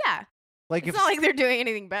 Yeah. Like, It's not like they're doing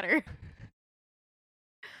anything better.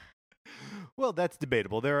 Well, that's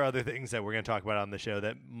debatable. There are other things that we're going to talk about on the show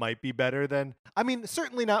that might be better than, I mean,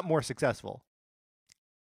 certainly not more successful.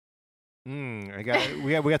 We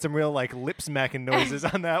got some real, like, lip smacking noises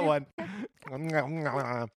on that one.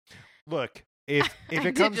 Look, if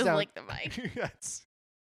it comes just down, lick the mic. yes,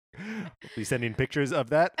 we'll be sending pictures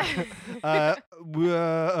of that.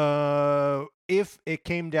 If it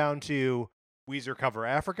came down to Weezer cover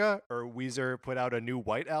Africa or Weezer put out a new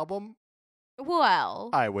White album,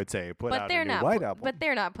 Well, I would say put out a new White album. But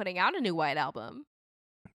they're not putting out a new White album.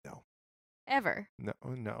 No. Ever.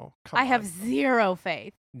 No. I have zero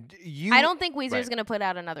faith. I don't think Weezer's right. going to put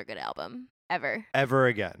out another good album. Ever. Ever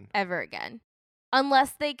again.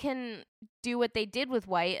 Unless they can do what they did with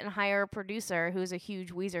White and hire a producer who's a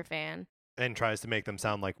huge Weezer fan. And tries to make them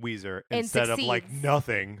sound like Weezer And instead of like succeeds.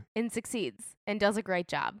 nothing. And succeeds. And does a great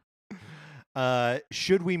job.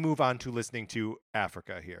 Should we move on to listening to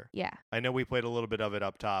Africa here? Yeah. I know we played a little bit of it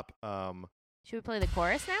up top. Should we play the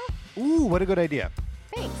chorus now? Ooh, what a good idea.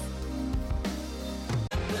 Thanks.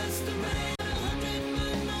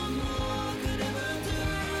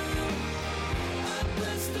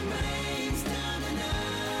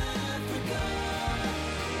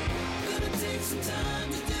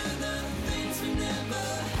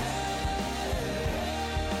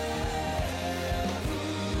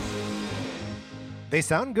 They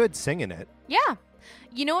sound good singing it. Yeah.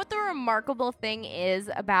 You know what the remarkable thing is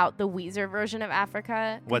about the Weezer version of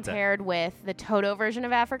Africa What's that? compared with the Toto version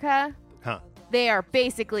of Africa? Huh. They are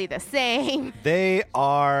basically the same. They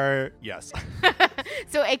are, yes.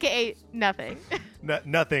 So, AKA nothing.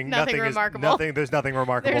 Nothing remarkable. There's nothing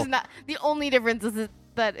remarkable. There's not. The only difference is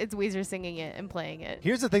that it's Weezer singing it and playing it.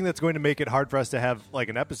 Here's the thing that's going to make it hard for us to have like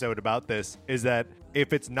an episode about this is that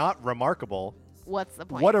if it's not remarkable, what's the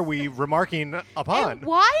point? what are we remarking upon? And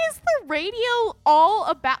why is the radio all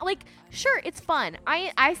about, like, sure, it's fun.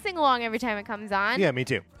 I sing along every time it comes on. Yeah, me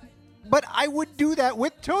too. But I would do that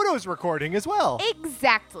with Toto's recording as well.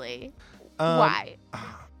 Exactly. Why?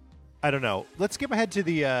 I don't know. Let's skip ahead to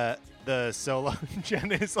the solo.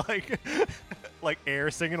 Jen is like like air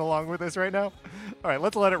singing along with us right now. All right,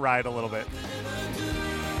 let's let it ride a little bit.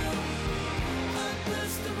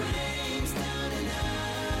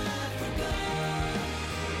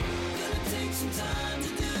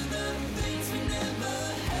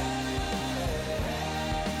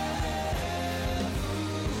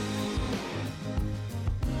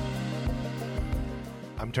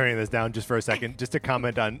 I'm turning this down just for a second, just to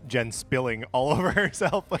comment on Jen spilling all over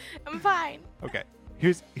herself. I'm fine. Okay,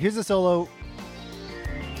 here's the solo.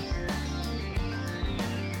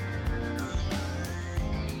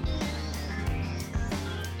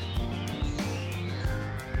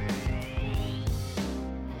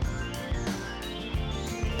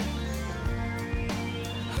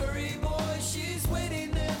 Hurry, boy, she's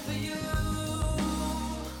waiting there for you.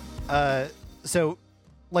 So,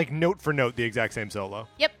 like note for note, the exact same solo.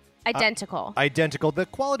 Yep. Identical. Identical. The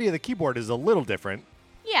quality of the keyboard is a little different.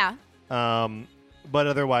 Yeah. But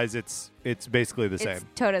otherwise, it's basically the It's same.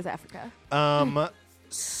 Toto's Africa.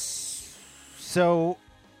 So,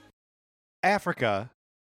 Africa,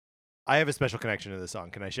 I have a special connection to this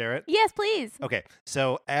song. Can I share it? Yes, please. Okay.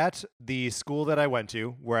 So, at the school that I went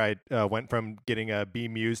to, where I went from getting a B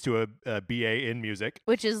Muse to a BA in music,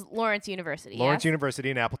 Which is Lawrence University. Lawrence yes?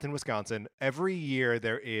 University in Appleton, Wisconsin, every year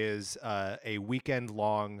there is a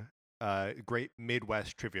weekend-long Great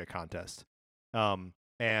Midwest Trivia Contest.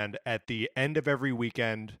 And at the end of every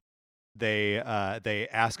weekend, they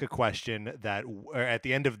ask a question that, or at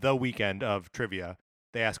the end of the weekend of trivia,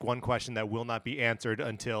 they ask one question that will not be answered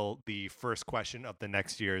until the first question of the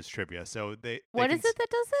next year's trivia. So What is it that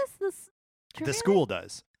does this? This The trivia? school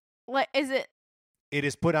does. What is it? It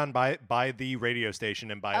is put on by the radio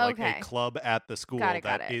station and by like Okay. a club at the school Got it.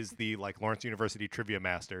 that is the like Lawrence University Trivia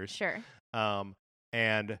Masters. Sure.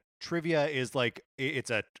 And trivia is like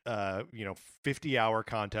it's a 50-hour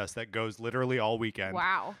contest that goes literally all weekend.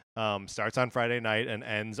 Wow. Starts on Friday night and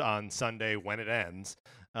ends on Sunday when it ends.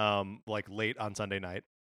 Like late on Sunday night.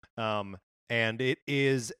 And it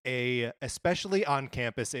is especially on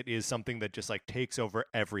campus, it is something that just like takes over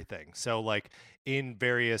everything. So like in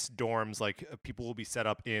various dorms, like people will be set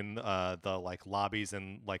up in the like lobbies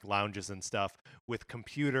and like lounges and stuff with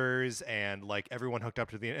computers and like everyone hooked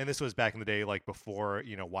up to and this was back in the day, like before,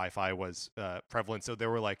 Wi-Fi was prevalent. So there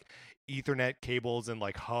were like Ethernet cables and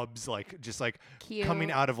like hubs, like just like Cute.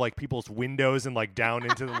 coming out of like people's windows and like down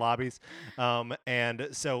into the lobbies. And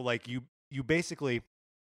so like you basically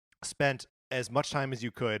spent as much time as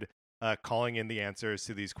you could calling in the answers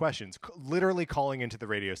to these questions, literally calling into the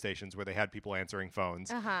radio stations where they had people answering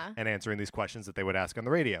phones and answering these questions that they would ask on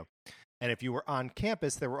the radio. And if you were on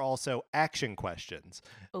campus, there were also action questions.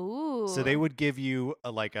 Ooh. So they would give you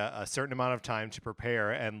a certain amount of time to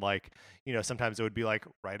prepare. And like, sometimes it would be like,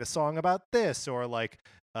 write a song about this, or like,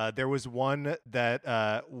 there was one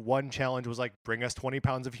that one challenge was like, bring us 20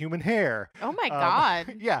 pounds of human hair. Oh my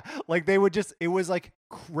God. Yeah. Like they would it was like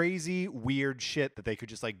crazy weird shit that they could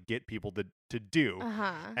just like get people to do.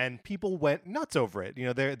 And people went nuts over it.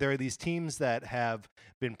 There are these teams that have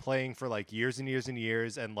been playing for like years and years and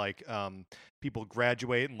years, and like people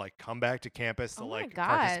graduate and like come back to campus to like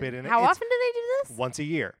participate in it. How often do they do this? Once a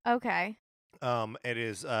year. Okay. It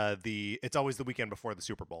is it's always the weekend before the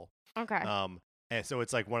Super Bowl. Okay. And so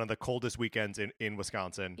it's like one of the coldest weekends in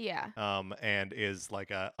Wisconsin. Yeah. And is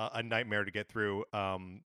like a nightmare to get through.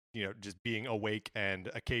 Just being awake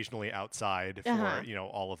and occasionally outside for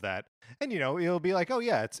all of that. And it'll be like, oh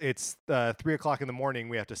yeah, it's 3:00 in the morning.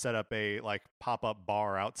 We have to set up a like pop up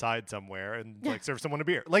bar outside somewhere and like serve someone a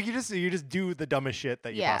beer. Like you just do the dumbest shit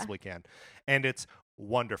that you possibly can, and it's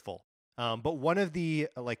wonderful. But one of the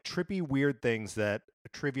like trippy weird things that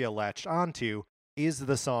trivia latched onto is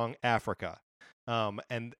the song Africa.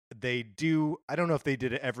 And they do, I don't know if they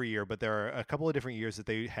did it every year, but there are a couple of different years that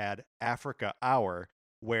they had Africa Hour,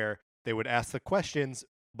 where they would ask the questions,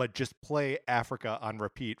 but just play Africa on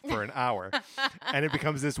repeat for an hour. And it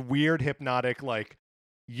becomes this weird hypnotic, like,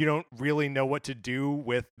 you don't really know what to do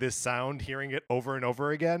with this sound, hearing it over and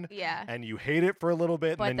over again. Yeah. And you hate it for a little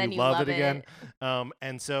bit, but and then you love it again.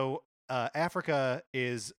 And so Africa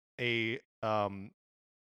is a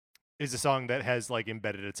song that has like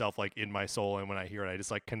embedded itself like in my soul, and when I hear it, I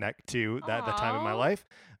just like connect to that time in my life.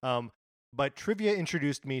 But trivia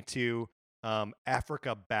introduced me to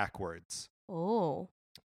Africa Backwards. Oh.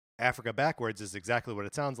 Africa Backwards is exactly what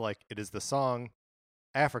it sounds like. It is the song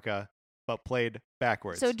Africa, but played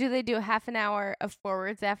backwards. So do they do half an hour of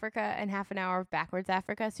forwards Africa and half an hour of backwards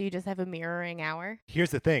Africa? So you just have a mirroring hour? Here's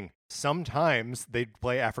the thing. Sometimes they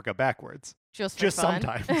play Africa backwards. Just fun.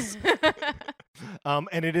 Sometimes.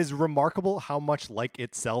 And it is remarkable how much like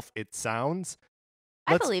itself it sounds.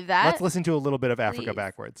 I believe that. Let's listen to a little bit of Africa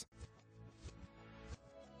Backwards.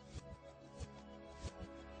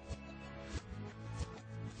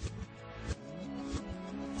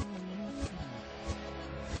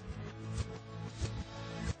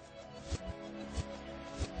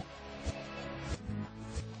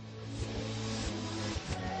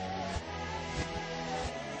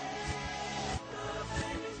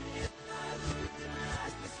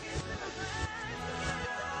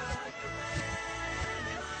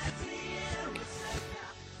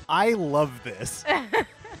 I love this.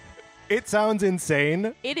 It sounds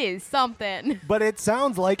insane. It is something. But it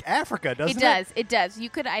sounds like Africa, doesn't it? It does. You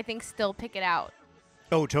could, I think, still pick it out.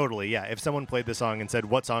 Oh, totally, yeah. If someone played the song and said,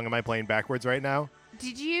 what song am I playing backwards right now?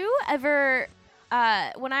 Did you ever,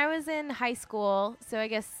 when I was in high school, so I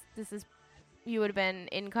guess you would have been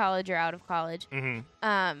in college or out of college,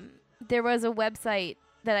 there was a website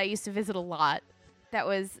that I used to visit a lot that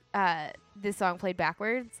was this song played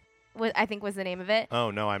backwards. I think was the name of it.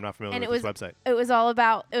 Oh, no, I'm not familiar with this website. It was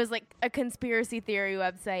like a conspiracy theory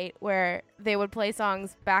website where they would play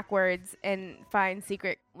songs backwards and find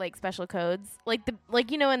secret, like, special codes. Like, in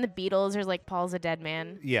the Beatles, there's, like, Paul's a Dead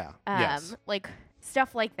Man. Yeah, yes. Like,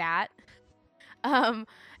 stuff like that.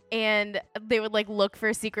 And they would, like, look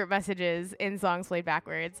for secret messages in songs played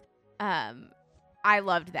backwards. I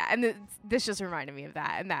loved that. And this just reminded me of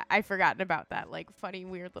that. And that I've forgotten about that, like, funny,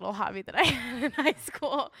 weird little hobby that I had in high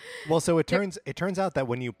school. Well, so it turns out that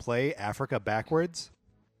when you play Africa backwards,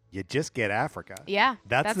 you just get Africa. Yeah.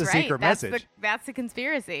 That's the right. secret message. That's the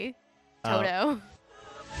conspiracy. Toto.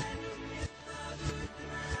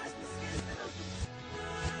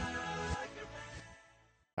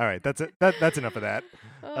 All right, that's it. That's enough of that.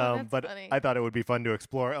 That's but funny. I thought it would be fun to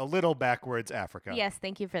explore a little backwards Africa. Yes,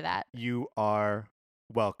 thank you for that. You are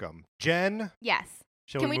welcome. Jen? Yes.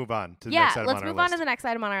 Shall we move on to the yeah, next item on our list? let's move on to the next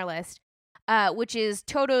item on our list, which is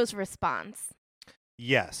Toto's response.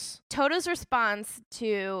 Yes. Toto's response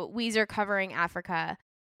to Weezer covering Africa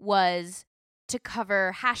was to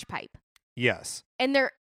cover Hash Pipe. Yes. And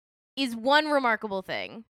there is one remarkable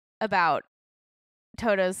thing about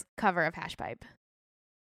Toto's cover of Hash Pipe.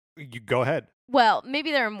 You go ahead. Well,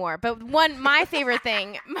 maybe there are more, but my favorite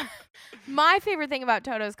thing, my favorite thing about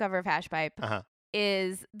Toto's cover of Hash Pipe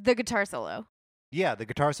is the guitar solo. Yeah, the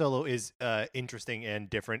guitar solo is interesting and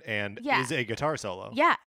different, and is a guitar solo.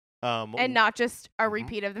 Yeah, and not just a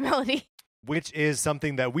repeat of the melody. Which is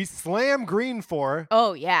something that we slam Green for.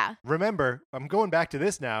 Oh, yeah. Remember, I'm going back to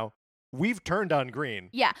this now. We've turned on Green.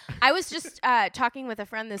 Yeah, I was just talking with a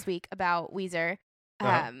friend this week about Weezer,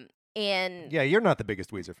 and yeah, you're not the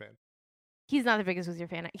biggest Weezer fan. He's not the biggest Weezer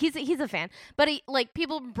fan. He's a fan, but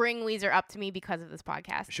people bring Weezer up to me because of this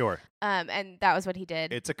podcast. Sure. And that was what he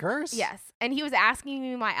did. It's a curse. Yes, and he was asking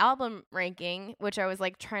me my album ranking, which I was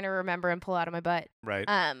like trying to remember and pull out of my butt. Right.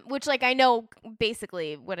 Which like I know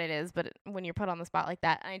basically what it is, but when you're put on the spot like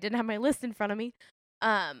that, I didn't have my list in front of me.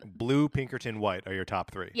 Blue, Pinkerton, White are your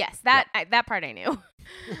top 3. Yes, that part I knew.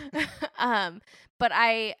 But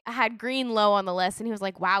I had Green low on the list, and he was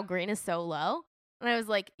like, "Wow, Green is so low." And I was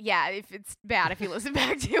like, yeah, if it's bad if you listen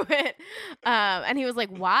back to it. And he was like,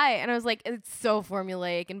 why? And I was like, it's so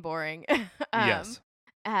formulaic and boring. Yes.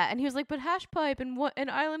 And he was like, but Hash Pipe and what? An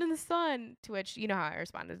Island in the Sun. To which, you know how I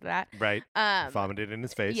responded to that. Right. Vomited in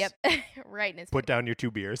his face. Yep. Right in his face. Put down your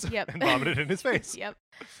 2 beers. Yep. And vomited in his face. Yep.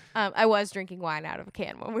 I was drinking wine out of a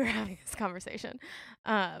can when we were having this conversation.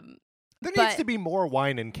 There needs to be more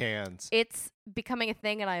wine in cans. It's becoming a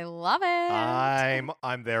thing, and I love it.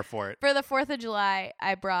 I'm there for it. For the 4th of July,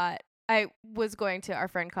 I was going to our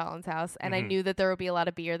friend Colin's house, and I knew that there would be a lot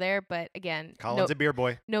of beer there. But again, Colin's a beer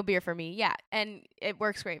boy. No beer for me. Yeah, and it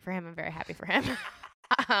works great for him. I'm very happy for him.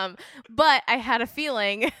 But I had a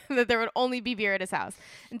feeling that there would only be beer at his house,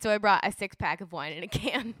 and so I brought a 6-pack of wine in a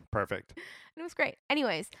can. Perfect. And it was great.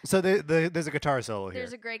 Anyways. So there's a guitar solo here.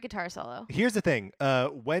 There's a great guitar solo. Here's the thing.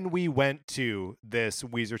 When we went to this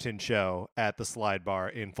Weezerton show at the Slide Bar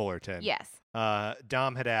in Fullerton, yes.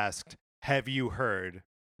 Dom had asked, have you heard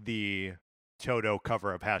the Toto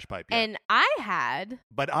cover of Hash Pipe yet? And I had.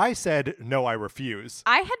 But I said, no, I refuse.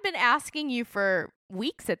 I had been asking you for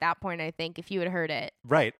weeks at that point, I think, if you had heard it.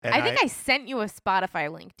 Right. And I think I sent you a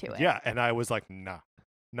Spotify link to it. Yeah, and I was like, nah,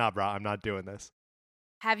 brah, I'm not doing this.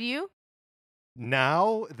 Have you?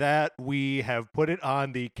 Now that we have put it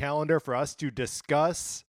on the calendar for us to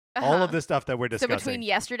discuss all of the stuff that we're discussing. So between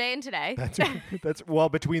yesterday and today. That's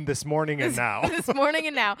between this morning and now. This morning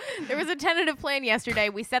and now. There was a tentative plan yesterday.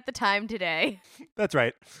 We set the time today. That's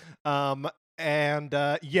right.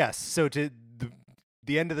 Yes, so to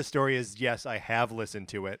the end of the story is, yes, I have listened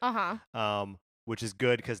to it. Which is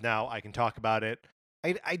good because now I can talk about it.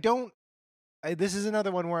 This is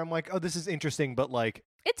another one where I'm like, oh, this is interesting, but like...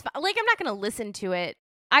 It's like, I'm not going to listen to it.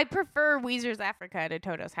 I prefer Weezer's Africa to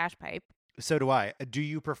Toto's Hash Pipe. So do I. Do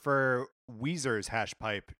you prefer Weezer's Hash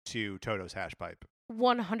Pipe to Toto's Hash Pipe?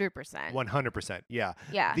 100%. 100%, yeah.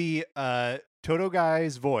 Yeah. The Toto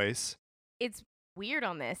guy's voice... It's weird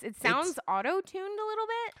on this. It sounds auto-tuned a little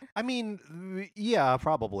bit. I mean, yeah,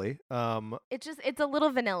 probably. It's a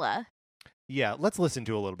little vanilla. Yeah, let's listen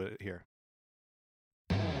to a little bit here.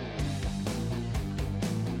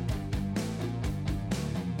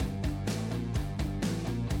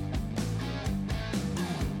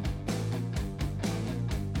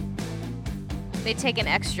 They take an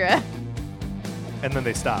extra. And then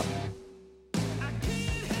they stop.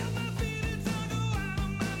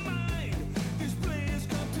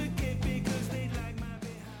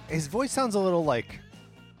 His voice sounds a little like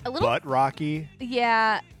butt rocky.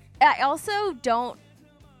 Yeah. I also don't.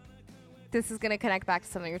 This is going to connect back to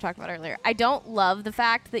something we were talking about earlier. I don't love the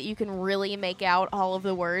fact that you can really make out all of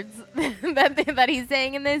the words that he's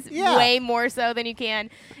saying in this way more so than you can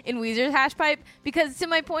in Weezer's Hash Pipe. Because to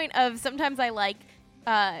my point of sometimes I like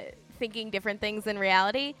thinking different things than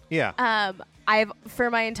reality. Yeah. I've, for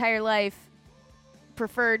my entire life,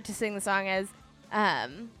 preferred to sing the song as,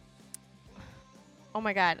 oh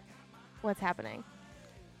my God, what's happening?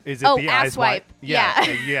 Is it the ass wipe? Yeah.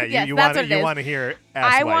 Yeah. Yes, you want to hear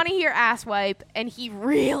ass wipe. I want to hear ass wipe, and he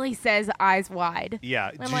really says eyes wide. Yeah.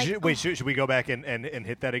 Wait, should we go back and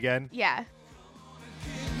hit that again? Yeah.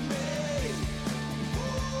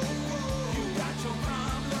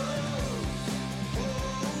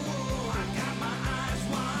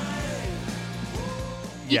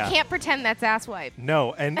 You can't pretend that's ass wipe.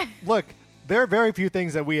 No, and look, there are very few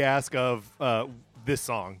things that we ask of this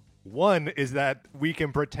song. One is that we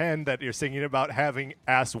can pretend that you're singing about having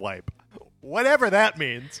ass wipe. Whatever that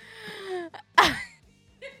means.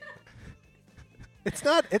 It's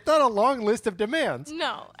not a long list of demands.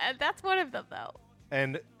 No, that's one of them, though.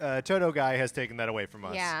 And Toto Guy has taken that away from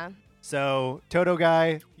us. Yeah. So, Toto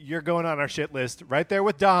guy, you're going on our shit list right there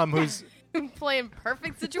with Dom, who's playing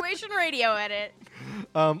perfect situation radio edit.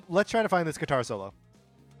 Let's try to find this guitar solo.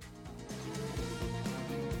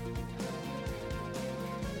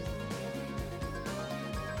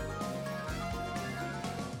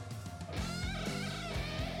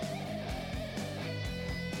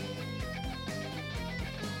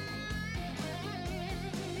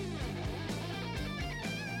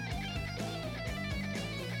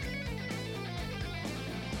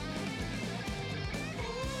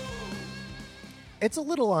 It's a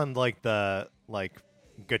little on like the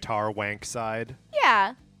guitar wank side.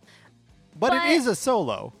 Yeah. But it is a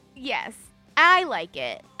solo. Yes. I like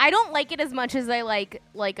it. I don't like it as much as I like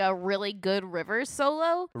a really good Rivers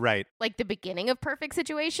solo. Right. Like the beginning of Perfect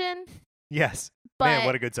Situation. Yes. But, man,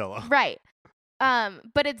 what a good solo. Right.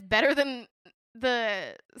 But it's better than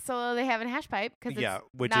the solo they have in Hashpipe because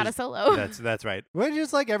it's not a solo. That's right. Well,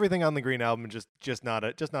 just like everything on the Green album, just not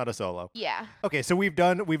a solo. Yeah. Okay, so we've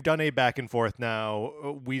done a back and forth now.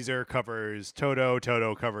 Weezer covers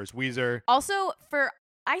Toto covers Weezer. Also,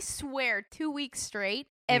 I swear 2 weeks straight,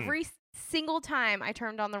 every single time I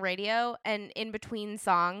turned on the radio and in between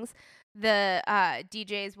songs, the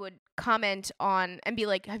DJs would comment on and be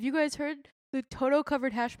like, "Have you guys heard the Toto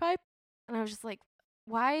covered Hashpipe?" And I was just like,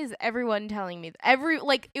 why is everyone telling me?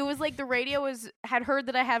 It was like the radio had heard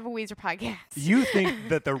that I have a Weezer podcast. You think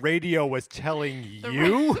that the radio was telling you?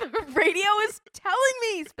 The radio is telling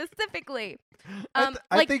me specifically.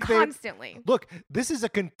 I think constantly. Look, this is a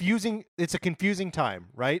confusing time,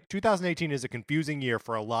 right? 2018 is a confusing year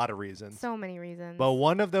for a lot of reasons. So many reasons. But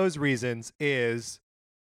one of those reasons is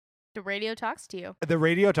the radio talks to you. The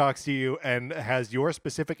radio talks to you and has your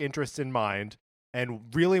specific interests in mind and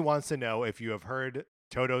really wants to know if you have heard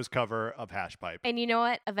Toto's cover of Hashpipe. And you know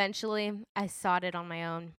what? Eventually, I sought it on my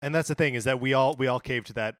own. And that's the thing, is that we all caved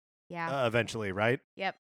to that. Yeah. Eventually, right?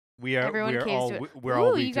 Yep. Everyone caves to it. We're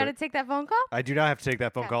all. You got to take that phone call? I do not have to take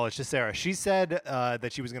that phone call. It's just Sarah. She said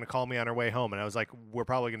that she was going to call me on her way home, and I was like, "We're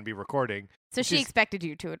probably going to be recording." So she expected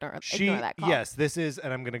you to ignore that call. Yes, this is,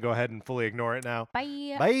 and I'm going to go ahead and fully ignore it now.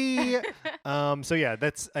 Bye. Bye. So yeah,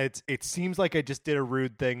 it seems like I just did a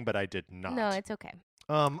rude thing, but I did not. No, it's okay.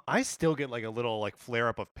 I still get like a little flare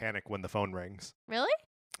up of panic when the phone rings. Really?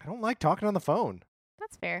 I don't like talking on the phone.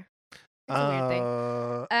 That's fair. It's a weird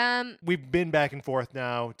thing. We've been back and forth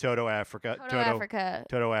now. Toto Africa,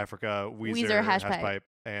 Weezer Hashpipe,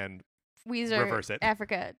 and Weezer reverse it.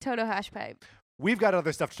 Africa, Toto Hashpipe. We've got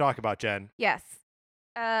other stuff to talk about, Jen. Yes.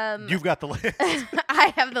 You've got the list.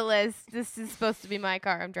 I have the list. This is supposed to be my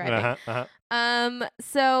car. I'm driving.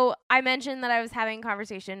 So I mentioned that I was having a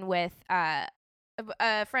conversation with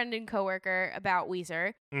a friend and coworker about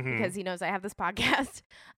Weezer because he knows I have this podcast.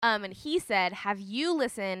 And he said, "Have you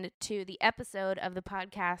listened to the episode of the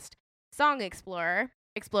podcast Song Exploder?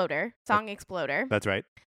 That's right.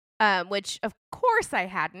 Which of course I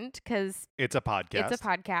hadn't because it's a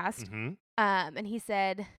podcast. And he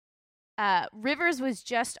said, Rivers was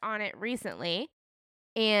just on it recently,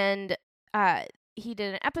 and he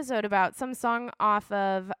did an episode about some song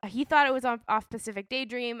he thought it was off Pacific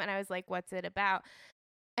Daydream, and I was like, what's it about?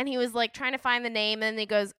 And he was like trying to find the name, and then he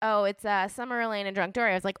goes, oh, it's Summer Lane and Drunk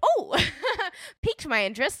Dory. I was like, oh, piqued my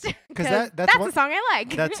interest because that's a song I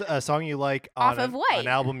like. That's a song you like off of White, an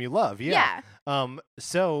album you love. Yeah.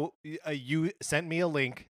 So you sent me a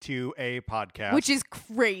link to a podcast, which is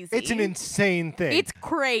crazy. It's an insane thing. It's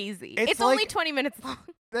crazy. It's only 20 minutes long.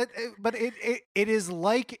 But it is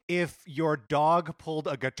like if your dog pulled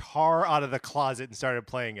a guitar out of the closet and started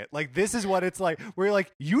playing it. Like, this is what it's like. Where you're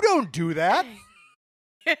like, you don't do that.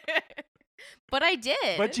 But I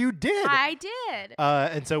did. But you did. I did.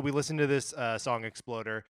 And so we listened to this Song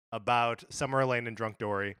Exploder about Summer Lane and Drunk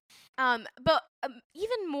Dory. But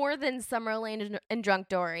even more than Summer Lane and Drunk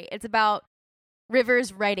Dory, it's about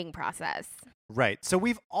Rivers' writing process. Right. So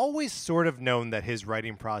we've always sort of known that his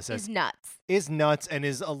writing process is nuts and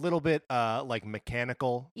is a little bit like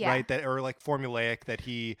mechanical, right? Or like formulaic, that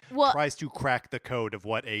he tries to crack the code of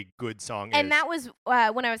what a good song is. And that was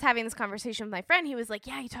when I was having this conversation with my friend. He was like,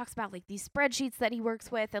 yeah, he talks about like these spreadsheets that he works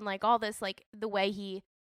with and like all this, like the way he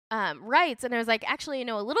writes. And I was like, actually, I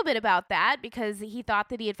know a little bit about that because he thought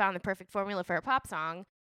that he had found the perfect formula for a pop song.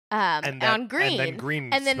 On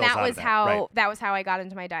Green, and then that was how I got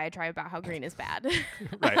into my diatribe about how Green is bad.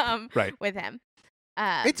 right. With him.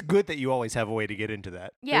 It's good that you always have a way to get into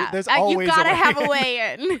that. Yeah, there's always you gotta have a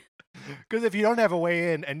way in. Because if you don't have a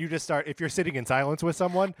way in, and you just start, if you're sitting in silence with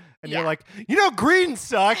someone, and you're like, Green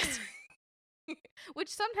sucks, which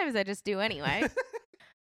sometimes I just do anyway.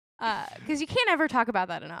 Because you can't ever talk about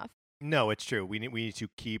that enough. No, it's true. We need to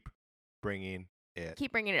keep bringing it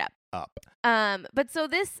Keep bringing it up. But so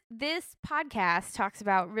this podcast talks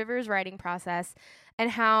about River's writing process and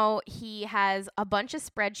how he has a bunch of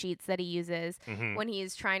spreadsheets that he uses when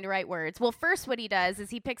he's trying to write words. Well, first what he does is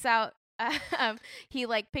he picks out a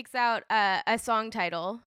song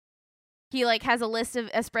title. He like has a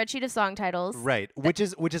spreadsheet of song titles. Right. Which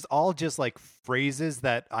is all just like phrases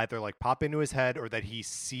that either like pop into his head or that he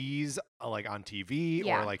sees like on TV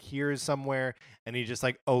or like hears somewhere, and he just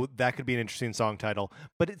like, oh, that could be an interesting song title.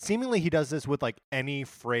 But it seemingly he does this with like any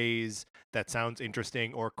phrase that sounds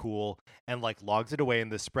interesting or cool and like logs it away in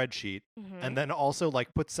the spreadsheet and then also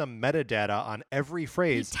like puts some metadata on every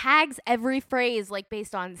phrase. He tags every phrase like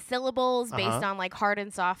based on syllables, based on like hard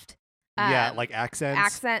and soft. Like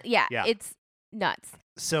accents. Yeah, it's nuts.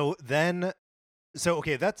 So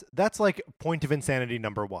okay, that's like point of insanity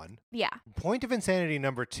number 1. Yeah. Point of insanity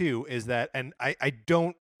number 2 is that, and I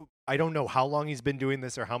don't know how long he's been doing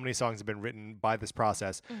this or how many songs have been written by this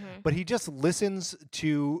process, but he just listens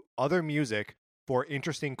to other music for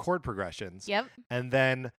interesting chord progressions. Yep. And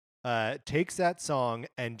then takes that song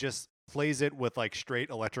and just plays it with like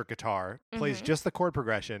straight electric guitar, plays just the chord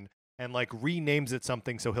progression, and like renames it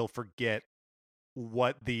something so he'll forget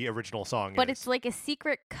what the original song is. But it's like a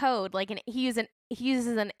secret code. Like he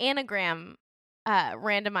uses an anagram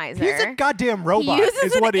randomizer. He's a goddamn robot. He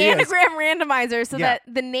uses is what he is. an anagram randomizer so that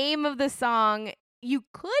the name of the song, you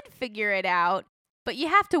could figure it out, but you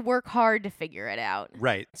have to work hard to figure it out.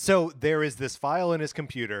 Right. So there is this file in his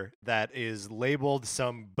computer that is labeled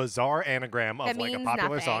some bizarre anagram of like a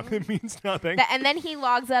popular song that means nothing. And then he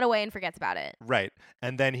logs that away and forgets about it. Right.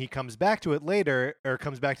 And then he comes back to it later, or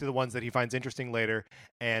comes back to the ones that he finds interesting later,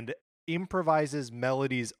 and improvises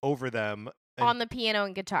melodies over them. On the piano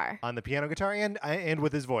and guitar. On the piano, guitar, and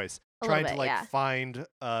with his voice. Trying to like find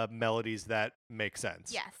melodies that make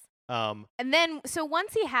sense. Yes. And then, so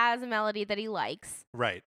once he has a melody that he likes,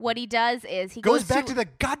 right, what he does is he goes back to the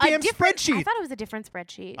goddamn spreadsheet. I thought it was a different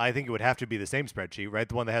spreadsheet. I think it would have to be the same spreadsheet, right?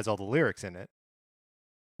 The one that has all the lyrics in it.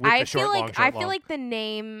 I feel like the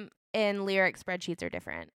name and lyric spreadsheets are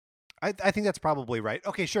different. I think that's probably right.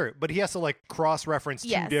 Okay, sure, but he has to like cross-reference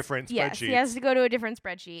two different spreadsheets. Yes, he has to go to a different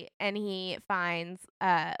spreadsheet, and he finds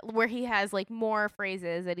where he has like more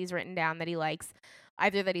phrases that he's written down that he likes,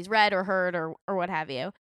 either that he's read or heard or what have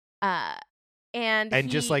you. And he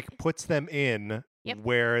just like puts them in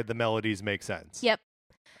where the melodies make sense. Yep.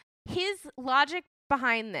 His logic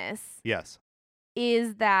behind this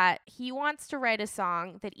is that he wants to write a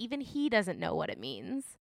song that even he doesn't know what it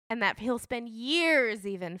means, and that he'll spend years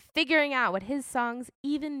even figuring out what his songs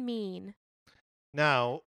even mean.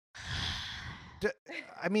 Now,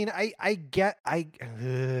 I mean,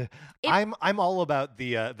 I'm all about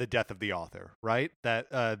the death of the author, right? That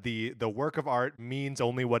the work of art means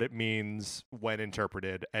only what it means when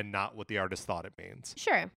interpreted, and not what the artist thought it means.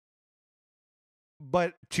 Sure.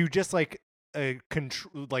 But to just like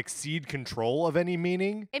cede control of any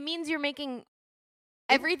meaning, it means you're making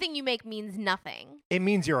everything you make means nothing. It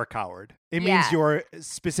means you're a coward. It means you're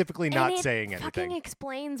specifically not saying anything. It fucking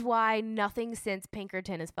explains why nothing since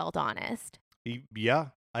Pinkerton has felt honest. Yeah,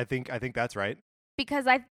 I think that's right. Because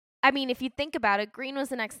I mean, if you think about it, Green was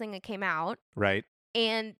the next thing that came out. Right.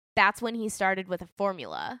 And that's when he started with a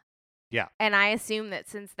formula. Yeah. And I assume that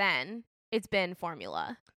since then, it's been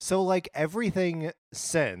formula. So like everything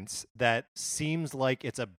since that seems like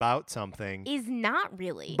it's about something is not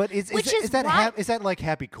really. But is that like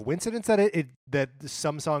happy coincidence that that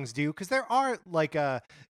some songs do? Because there are like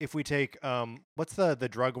if we take what's the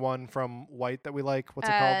drug one from White that we like? What's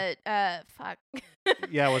it called? Fuck.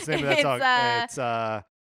 Yeah, what's the name of that song? It's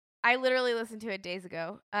I literally listened to it days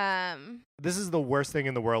ago. This is the worst thing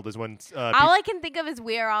in the world is when all I can think of is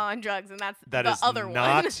 "We Are All on Drugs," and that's the other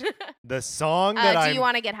one. The song that Do You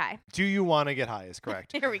Want to Get High? Do You Want to Get High is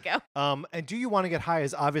correct. Here we go. And Do You Want to Get High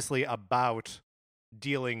is obviously about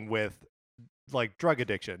dealing with like drug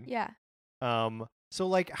addiction. Yeah. So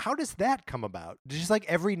like, how does that come about? Just like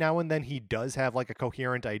every now and then he does have like a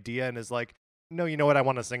coherent idea and is like, no, you know what? I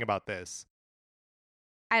want to sing about this.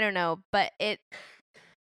 I don't know, but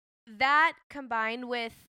that combined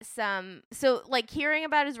with so like hearing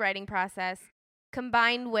about his writing process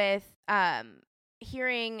combined with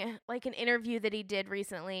hearing like an interview that he did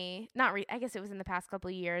recently, I guess it was in the past couple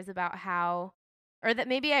of years, about how, or that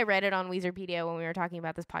maybe I read it on Weezerpedia when we were talking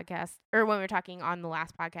about this podcast, or when we were talking on the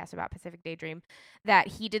last podcast about Pacific Daydream, that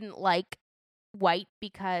he didn't like White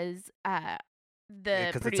because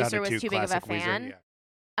the producer was too big of a fan.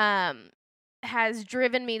 Weezer, has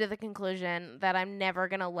driven me to the conclusion that I'm never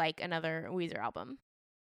going to like another Weezer album.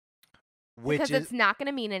 Because it's not going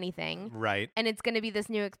to mean anything. Right. And it's going to be this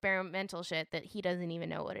new experimental shit that he doesn't even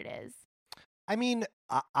know what it is. I mean,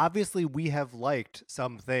 obviously, we have liked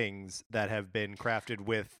some things that have been crafted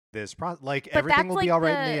with this like But everything that's will like be all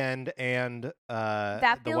right in the- the end, and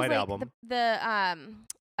That the feels White like Album.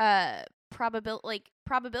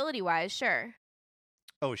 probability wise, sure.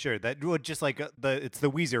 Oh, sure. That well, just like it's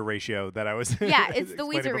the Weezer ratio that I was. Yeah, it's the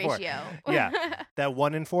explaining Weezer before. ratio. Yeah. That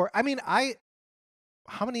 1 in 4. I mean,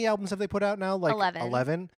 how many albums have they put out now? Like 11.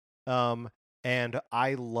 11. And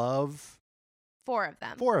I love 4 of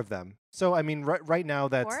them. 4 of them. So I mean, right now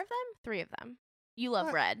that's 4 of them? 3 of them. You love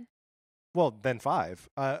What? Red. well, then 5.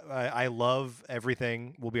 I love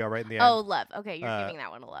Everything Will Be All Right in the End. Oh, love. Okay, you're Uh, giving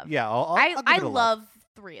that one a love. Yeah, I'll I give it a love. love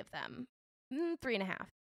 3 of them. 3.5.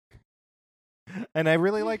 And I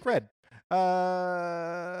really like Red.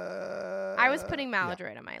 I was putting yeah.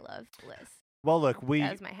 Maladroit on my love list. Well, look,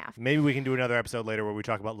 That was my half. maybe we can do another episode later where we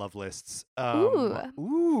talk about love lists.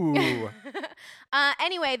 Ooh.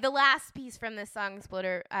 Anyway, the last piece from this Song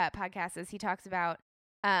Exploder podcast is he talks about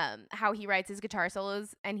how he writes his guitar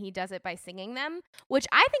solos and he does it by singing them, which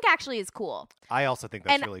I think actually is cool. I also think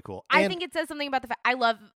that's And really cool. I And, think it says something about the fact I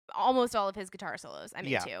love almost all of his guitar solos. I'm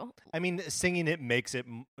Yeah. into. I mean, singing it makes it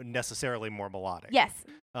necessarily more melodic. Yes.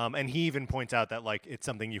 And he even points out that like it's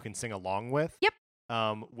something you can sing along with. Yep.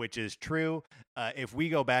 Which is true. If we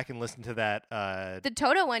go back and listen to that, The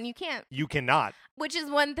Toto one, you can't. you cannot. Which is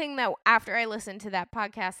one thing that after I listened to that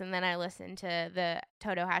podcast and then I listened to the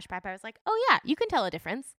Toto hash pipe, I was like, oh yeah, you can tell a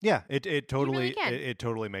difference. Yeah, it totally can. it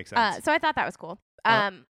totally makes sense. So I thought that was cool.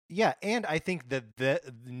 Yeah, and I think that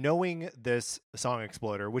knowing this Song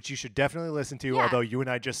Exploder, which you should definitely listen to, Yeah. although you and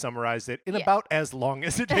I just summarized it in Yeah. about as long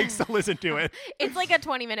as it takes to listen to it. It's like a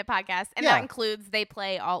 20-minute podcast, and Yeah. that includes they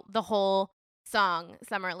play the whole song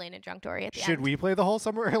 "Summer Elena Drunk Dory" at the Should end. we play the whole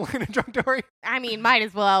Summer Elena Drunk Dory? I mean, might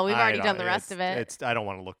as well. We've I already know, done the rest of it. It's I don't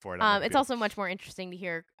want to look for it. on my It's computer. also much more interesting to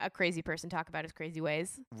hear a crazy person talk about his crazy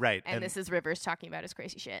ways, right, and this is Rivers talking about his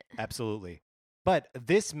crazy shit. absolutely. But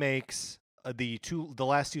this makes the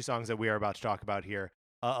last 2 songs that we are about to talk about here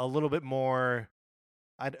a little bit more,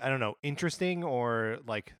 I don't know, interesting, or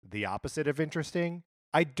like the opposite of interesting.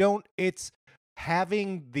 It's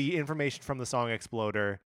having the information from the Song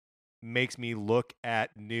Exploder makes me look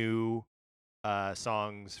at new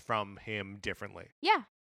songs from him differently. Yeah,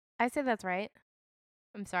 I say that's right.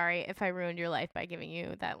 I'm sorry if I ruined your life by giving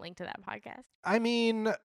you that link to that podcast. I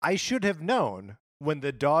mean, I should have known when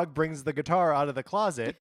the dog brings the guitar out of the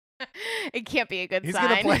closet. It can't be a good He's sign.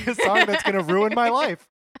 going to play a song that's going to ruin my life.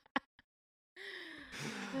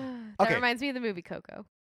 That Okay. reminds me of the movie Coco.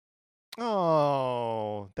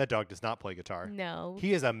 Oh, that dog does not play guitar. No.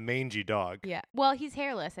 He is a mangy dog. Yeah. Well, he's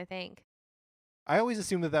hairless, I think. I always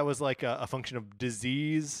assumed that was like a function of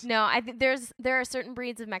disease. No, I think there are certain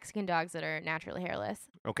breeds of Mexican dogs that are naturally hairless,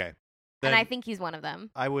 Okay. and Then I think he's one of them.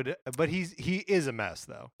 I would, but he is a mess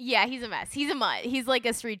though. Yeah, he's a mess. He's a mutt. He's like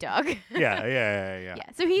a street dog. Yeah. Yeah.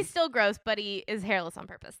 So he's still gross, but he is hairless on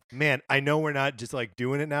purpose. Man, I know we're not just like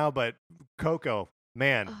doing it now, but Coco,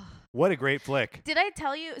 man, what a great flick. Did I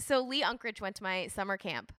tell you? So Lee Unkrich went to my summer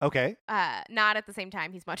camp. Okay. Not at the same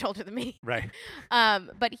time. He's much older than me. Right.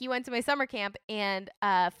 But he went to my summer camp, and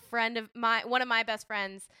a friend of one of my best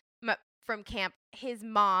friends from camp, his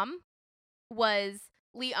mom was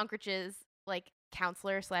Lee Unkrich's like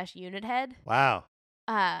counselor / unit head. Wow.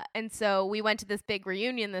 And so we went to this big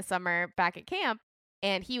reunion this summer back at camp,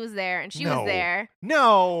 and he was there, and she was No. there.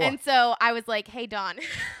 No. And so I was like, "Hey, Dawn."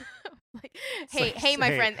 Like, like, hey, my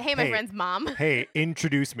hey, friend, my hey. friend's mom, Hey,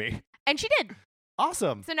 introduce me. and she did.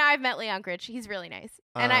 Awesome. So now I've met Lee Unkrich. He's really nice,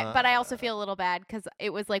 and but I also feel a little bad because it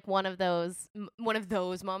was like one of those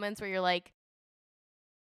moments where you're like,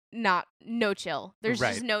 no chill. There's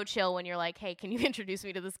Right. just no chill when you're like, hey, can you introduce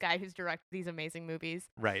me to this guy who's directed these amazing movies,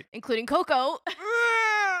 Right. including Coco?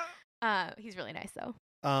 He's really nice though.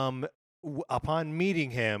 Upon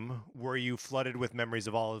meeting him, were you flooded with memories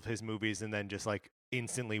of all of his movies and then just like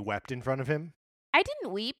instantly wept in front of him? I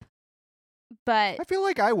didn't weep, but I feel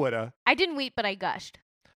like I woulda. I didn't weep, but I gushed.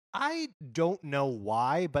 I don't know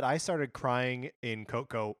why, but I started crying in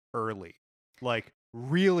Coco early. Like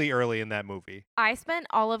really early in that movie. I spent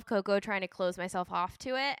all of Coco trying to close myself off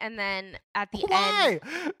to it, and then at the end.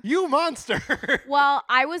 Why? You monster. Well,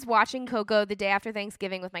 I was watching Coco the day after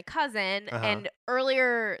Thanksgiving with my cousin, and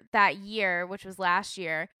earlier that year, which was last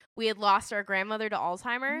year, we had lost our grandmother to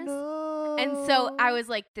Alzheimer's. No. And so I was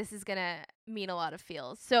like, this is going to mean a lot of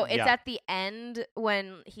feels. So it's Yeah. at the end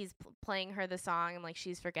when he's playing her the song and like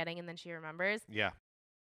she's forgetting and then she remembers. Yeah.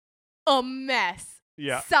 A mess.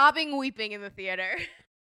 Yeah. Sobbing, weeping in the theater.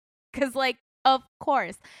 Because like, of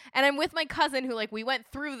course. And I'm with my cousin who like, we went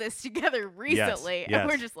through this together recently. yes. And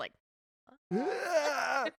we're just like,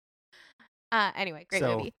 Anyway, great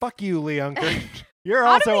so movie. fuck you, Lee Unker. You're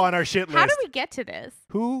How also do we- on our shit list. How did we get to this?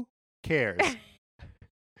 Who cares?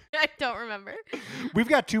 I don't remember. We've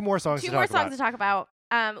got two more songs Two to more talk songs about. to talk about.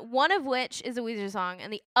 One of which is a Weezer song,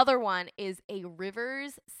 and the other one is a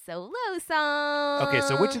Rivers solo song. Okay,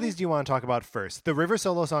 so which of these do you want to talk about first? The River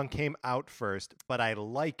solo song came out first, but I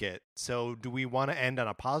like it. So do we want to end on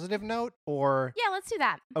a positive note or? Yeah, let's do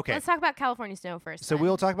that. Okay. Let's talk about California Snow first. So then.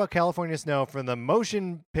 we'll talk about California Snow from the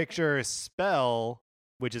motion picture Spell,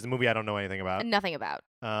 which is a movie I don't know anything about. Nothing about.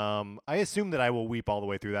 I assume that I will weep all the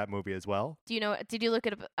way through that movie as well. Do you know? Did you look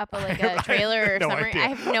it up like a trailer or no summary? idea. I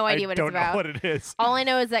have no idea what it's about. I don't know what it is. All I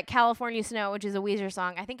know is that California Snow, which is a Weezer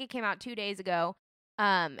song, I think it came out 2 days ago,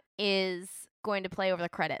 is going to play over the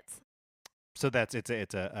credits. So it's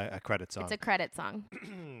a credit song. It's a credit song,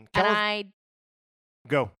 and Cali- I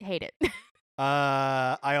Go. hate it.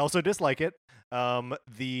 I also dislike it.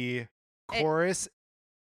 The chorus,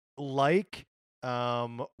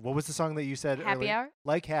 what was the song that you said Happy earlier? Hour?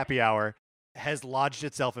 Like Happy Hour has lodged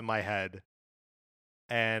itself in my head,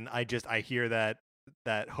 and I hear that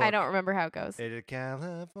hook. I don't remember how it goes.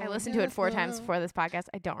 California I listened to it 4 times Snow. before this podcast.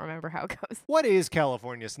 I don't remember how it goes. What is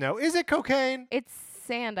California Snow? Is it cocaine? It's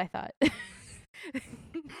sand, I thought.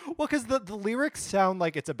 Well, because the lyrics sound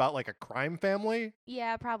like it's about like a crime family.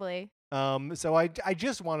 Yeah, probably. So I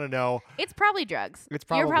just want to know. It's probably drugs. It's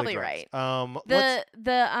probably You're probably drugs. right.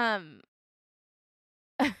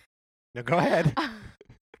 No, go ahead.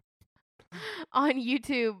 On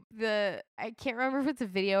YouTube, I can't remember if it's a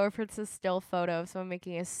video or if it's a still photo of someone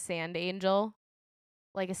making a sand angel,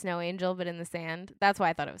 like a snow angel, but in the sand. That's why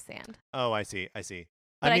I thought it was sand. Oh, I see. But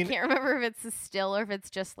I mean, I can't remember if it's a still or if it's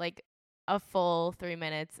just like a full 3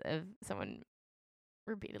 minutes of someone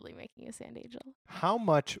repeatedly making a sand angel. how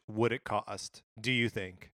much would it cost, do you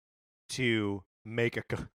think, to make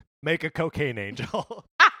a cocaine angel?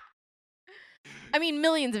 I mean,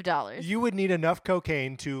 millions of dollars. You would need enough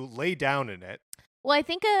cocaine to lay down in it. Well, I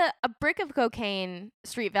think a brick of cocaine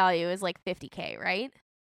street value is like $50K, right?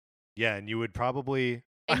 Yeah, and you would probably.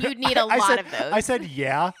 And you'd need a lot said, of those. I said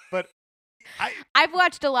yeah, but I've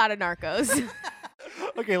watched a lot of Narcos.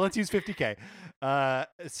 okay, let's use 50K.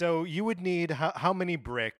 So you would need how many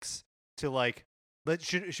bricks to like?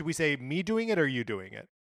 Should we say me doing it or you doing it?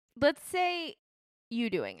 Let's say you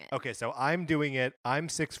doing it. Okay, so I'm doing it. I'm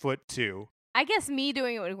 6'2". I guess me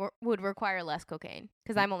doing it would require less cocaine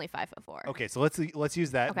because I'm only 5'4". Okay, so let's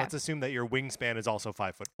use that. Okay. Let's assume that your wingspan is also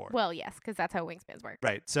 5'4". Well, yes, because that's how wingspans work.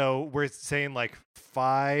 Right. So we're saying like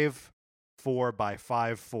 5'4" by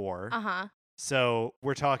 5'4". Uh-huh. So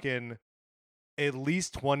we're talking at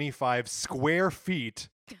least 25 square feet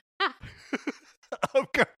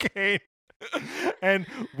of cocaine. And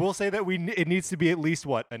we'll say that it needs to be at least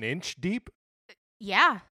what, an inch deep?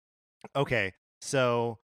 Yeah. Okay.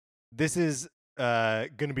 So this is going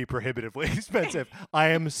to be prohibitively expensive. I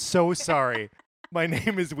am so sorry. My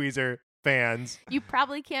name is Weezer. Fans, You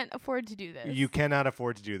probably can't afford to do this. you cannot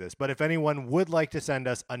afford to do this. But if anyone would like to send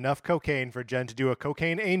us enough cocaine for Jen to do a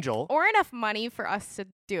cocaine angel, or enough money for us to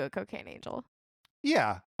do a cocaine angel.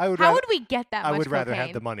 yeah, I would. How would we get that much I would rather have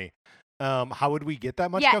cocaine? the money. How would we get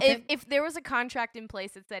that much Yeah, cocaine? if there was a contract in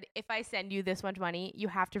place that said, if I send you this much money, you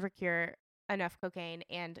have to procure enough cocaine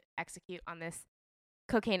and execute on this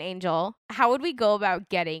cocaine angel, how would we go about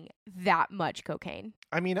getting that much cocaine?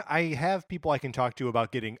 I mean, I have people I can talk to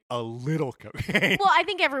about getting a little cocaine. Well, I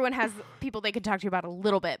think everyone has people they could talk to about a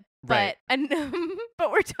little bit, but Right.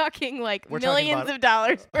 but we're talking like We're talking millions about- of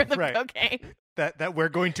dollars worth of Right. cocaine. that we're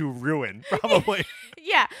going to ruin, probably.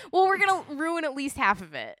 Yeah, well, we're gonna ruin at least half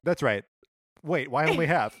of it That's right. Wait, why only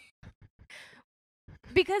half?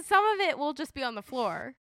 because some of it will just be on the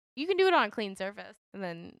floor. You can do it on a clean surface and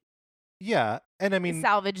then Yeah, and I mean,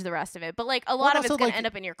 salvage the rest of it. But like a lot of it's also, gonna like- end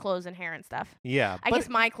up in your clothes and hair and stuff. yeah. I but guess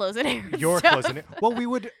my clothes and hair. And your stuff. clothes. Well, we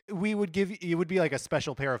would give it would be like a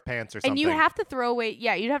special pair of pants or something. And you have to throw away.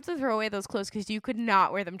 Yeah, you'd have to throw away those clothes because you could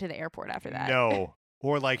not wear them to the airport after that. No,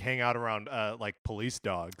 or like hang out around like police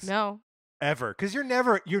dogs. No. Ever, because you're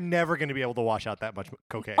never going to be able to wash out that much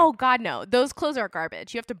cocaine. Oh God, no. Those clothes are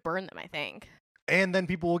garbage. You have to burn them. I think. And then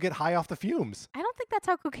people will get high off the fumes. I don't think that's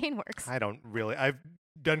how cocaine works. I don't really. I've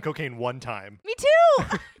done cocaine one time. Me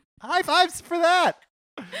too. High fives for that.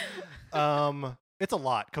 It's a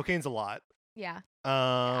lot. Cocaine's a lot. Yeah,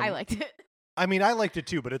 I I liked it. I mean, I liked it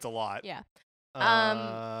too, but it's a lot. Yeah.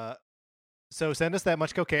 So send us that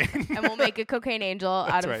much cocaine, And we'll make a cocaine angel out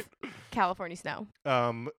That's of right. California snow.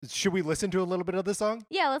 Should we listen to a little bit of the song?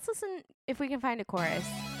 Yeah, let's listen if we can find a chorus.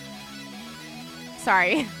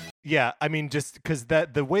 Sorry, Yeah, I mean, just because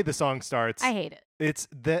the way the song starts, I hate it. it's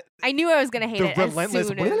that I knew I was gonna hate the it relentless. as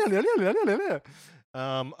soon as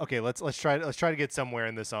Okay, let's try to get somewhere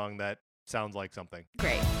in this song that sounds like something.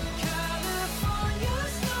 Great. California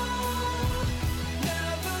snow,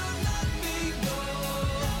 never let me go.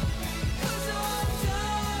 'Cause I'm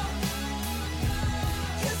down.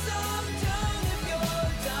 Yes, I'm down if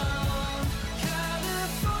you're down.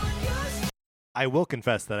 California snow. I will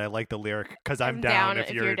confess that I like the lyric because I'm down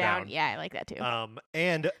if you're down. Yeah, I like that too.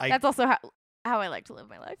 And That's also how I like to live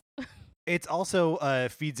my life. it's also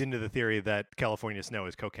feeds into the theory that California snow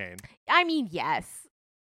is cocaine. I mean, yes.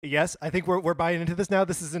 Yes, I think we're buying into this now.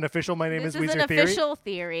 This is an official My Name This is is Weezer an theory. official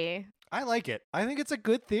theory. I like it. I think it's a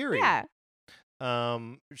good theory. Yeah,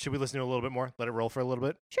 Should we listen to a little bit more? Let it roll for a little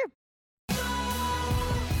bit. sure. Never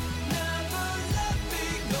let me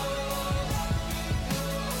go.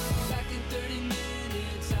 Back in 30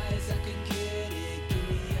 minutes, high as I can get it. Give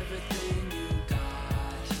me everything you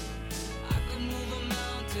got. I could move a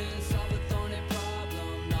mountain, solve a thorny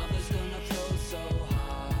problem. Nothing's gonna flow so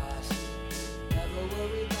hot. Never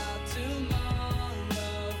worry about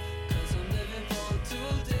tomorrow, 'cause I'm living for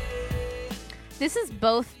today. This is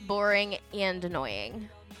both boring and annoying.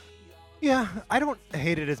 Yeah, I don't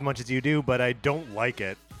hate it as much as you do, but I don't like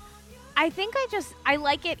it. I think I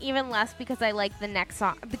like it even less because I like the next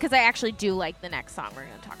song, because I actually do like the next song we're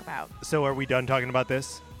going to talk about. So are we done talking about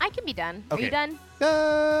this? I can be done. Are Okay. you done?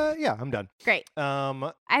 Yeah, I'm done. Great.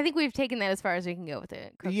 Um, I think we've taken that as far as we can go with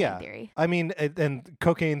the cocaine yeah. theory. I mean, and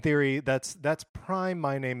cocaine theory, that's prime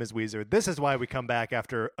My Name is Weezer. This is why we come back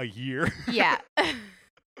after a year. Yeah.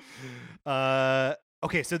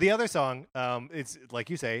 Okay, so the other song, it's like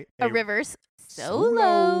you say, a Rivers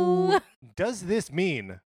solo. Does this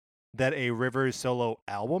mean that a Rivers solo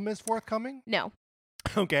album is forthcoming? No.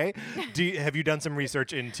 Okay. Have you done some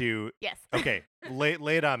research into? Yes. Okay, lay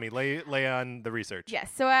it on me. Lay on the research. Yes.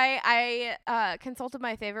 So I consulted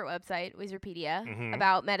my favorite website, Weezerpedia, Mhm.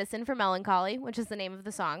 about Medicine for Melancholy, which is the name of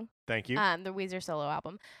the song. Thank you. The Weezer solo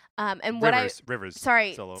album. And what Rivers.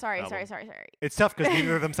 sorry, solo sorry. album. It's It's tough because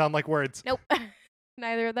neither of them sound like words. Nope.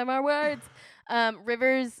 Neither of them are words.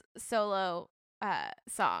 Rivers' solo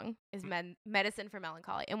song is Medicine for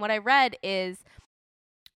Melancholy. And what I read is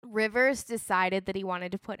Rivers decided that he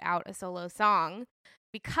wanted to put out a solo song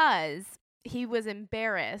because he was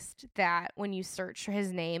embarrassed that when you search for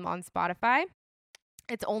his name on Spotify,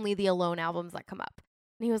 it's only the Alone albums that come up.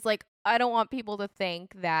 And he was like, I don't want people to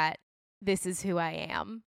think that this is who I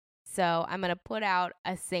am. So I'm going to put out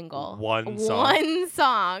a single. One song. One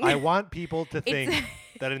song. I want people to think It's-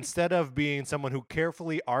 that instead of being someone who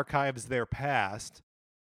carefully archives their past,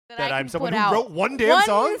 that I I'm can someone put who out wrote one damn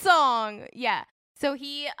song? One song. Yeah. So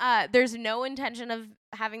he there's no intention of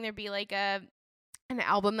having there be like an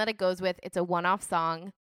album that it goes with. It's a one-off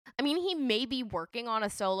song. I mean, he may be working on a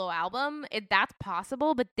solo album. That's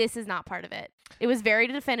possible, but this is not part of it. It was very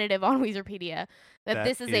definitive on Weezerpedia that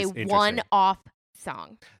this is a interesting. one-off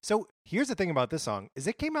song. So here's the thing about this song is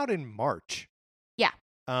it came out in March. Yeah.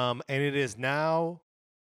 And it is now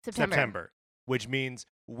September. which means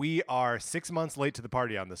we are 6 months late to the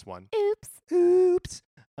party on this one. Oops. Oops.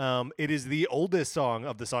 It is the oldest song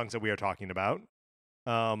of the songs that we are talking about.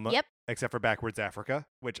 Yep. Except for Backwards Africa,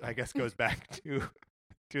 which I guess goes back to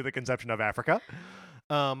the conception of Africa.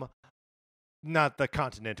 Not the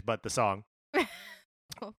continent, but the song.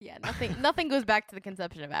 Oh, yeah, nothing goes back to the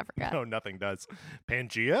conception of Africa. No, nothing does.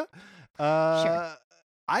 Pangea? Sure.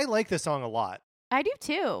 I like this song a lot. I do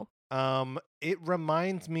too. It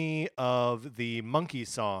reminds me of the Monkey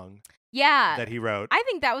song Yeah. that he wrote. I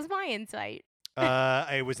think that was my insight.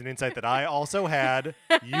 It was an insight that I also had.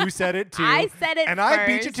 You said it too. I said it and first. I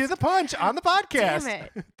beat you to the punch on the podcast. Damn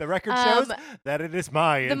it. The record shows Um, that it is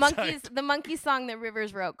my The insight. the monkey song that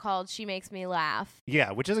Rivers wrote called "She Makes Me Laugh,"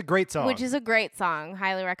 Yeah, which is a great song. which is a great song.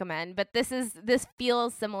 Highly recommend. But this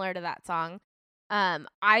feels similar to that song.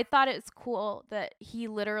 I thought it was cool that he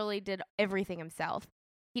literally did everything himself.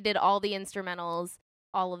 He did all the instrumentals,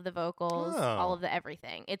 all of the vocals, all Oh. of the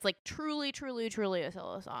everything. It's like truly a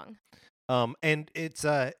solo song. And it's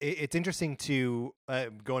interesting to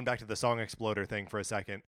going back to the Song Exploder thing for a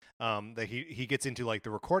second. That he gets into like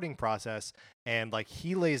the recording process and like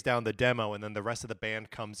he lays down the demo and then the rest of the band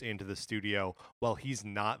comes into the studio while he's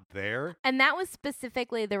not there. And that was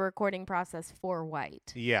specifically the recording process for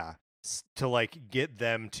White. Yeah, to like get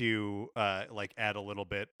them to like add a little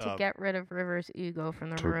bit To of get rid of Rivers' ego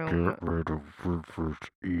from the To room. get rid of Rivers'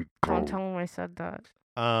 ego. Don't tell him I said that.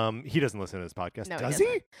 he doesn't listen to this podcast, No, he does doesn't.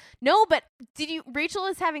 he? No, but Rachel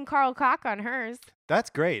is having Carl Cock on hers.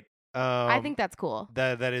 That's great. I think that's cool.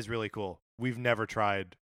 that is really cool. We've never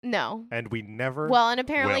tried, No. and we never. Well, and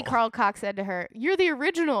apparently will. Carl Cox said to her, "You're the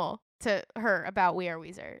original," to her about We Are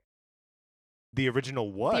Weezer. The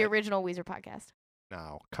original what? The original Weezer podcast.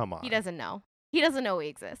 Now, come on. He doesn't know. He doesn't know we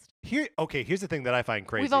exist. Here's the thing that I find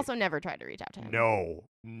crazy. We've also never tried to reach out to him. No,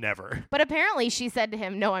 never. But apparently she said to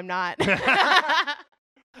him, "No, I'm not."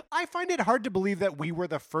 I find it hard to believe that we were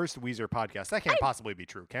the first Weezer podcast. That can't possibly be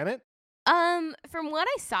true, can it? From what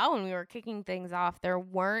I saw when we were kicking things off, there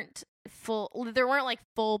weren't like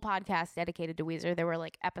full podcasts dedicated to Weezer. There were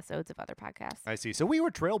like episodes of other podcasts. I see. So we were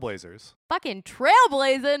trailblazers. Fucking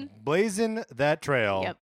trailblazing. Blazing that trail.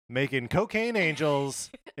 Yep. Making cocaine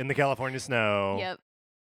angels in the California snow. Yep.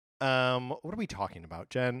 What are we talking about,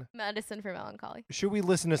 Jen? Medicine for Melancholy. Should we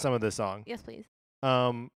listen to some of this song? Yes, please.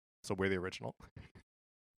 So we're the original.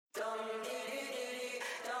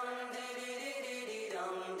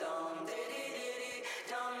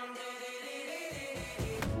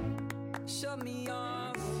 Shut me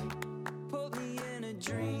off, put me in a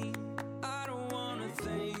dream. I don't wanna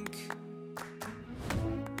think.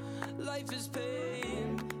 Life is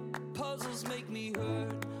pain, puzzles make me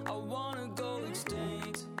hurt. I wanna go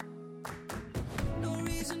extinct. No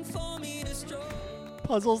reason for me to stroll.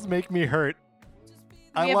 Puzzles make me hurt.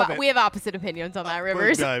 I love it. We have opposite opinions on that,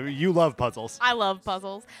 Rivers. You love puzzles. I love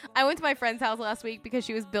puzzles. I went to my friend's house last week because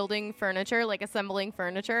she was building furniture, like assembling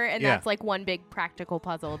furniture, and that's like one big practical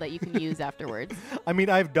puzzle that you can use afterwards. I mean,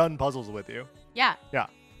 I've done puzzles with you. Yeah. Yeah.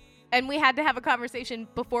 And we had to have a conversation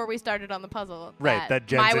before we started on the puzzle. Right, that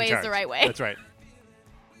Jen's my in way charge. is the right way. That's right.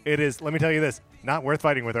 It is, let me tell you this, not worth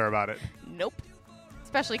fighting with her about it. Nope.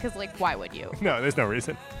 Especially because, like, why would you? No, there's no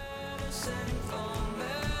reason.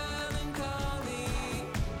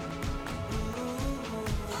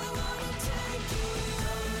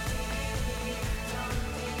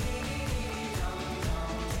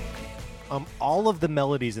 All of the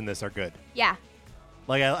melodies in this are good. Yeah.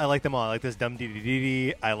 Like, I like them all. I like this Dum Dee Dee Dee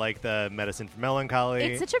Dee. I like the Medicine for Melancholy.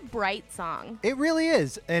 It's such a bright song. It really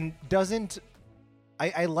is. And doesn't...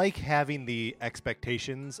 I like having the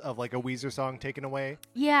expectations of, like, a Weezer song taken away.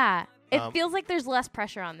 Yeah. It feels like there's less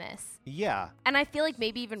pressure on this. Yeah. And I feel like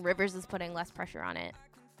maybe even Rivers is putting less pressure on it.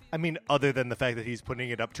 I mean, other than the fact that he's putting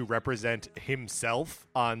it up to represent himself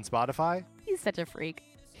on Spotify. He's such a freak.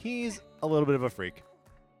 He's a little bit of a freak.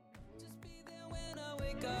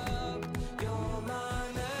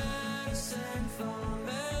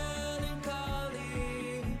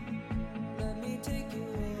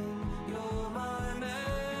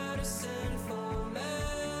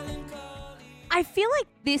 I feel like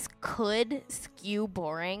this could skew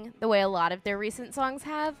boring the way a lot of their recent songs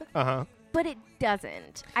have. Uh-huh. But it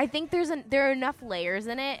doesn't. I think there are enough layers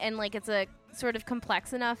in it, and like it's a sort of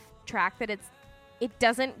complex enough track that it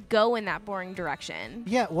doesn't go in that boring direction.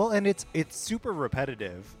 Yeah, well, and it's super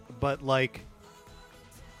repetitive, but like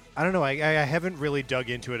I don't know, I haven't really dug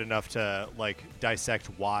into it enough to like dissect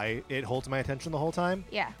why it holds my attention the whole time.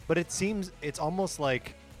 Yeah. But it seems it's almost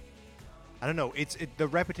like I don't know, the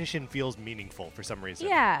repetition feels meaningful for some reason.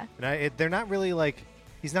 Yeah. And they're not really like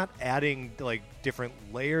he's not adding like different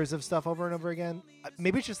layers of stuff over and over again.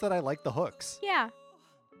 Maybe it's just that I like the hooks. Yeah.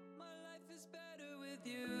 My life is better with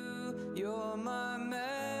you. You're my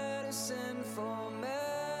medicine for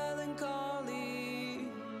melancholy.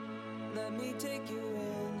 Let me take you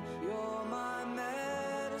in. You're my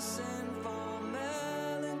medicine for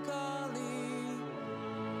melancholy.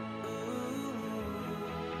 Ooh.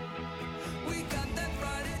 We got that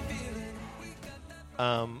Friday feeling. We got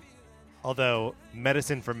that. Although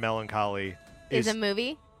Medicine for Melancholy Is a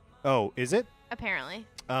movie, Oh, is it? apparently.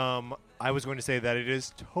 I was going to say that it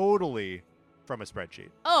is totally from a spreadsheet.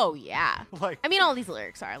 Oh, yeah. Like, I mean, all these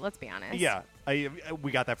lyrics are, let's be honest. yeah,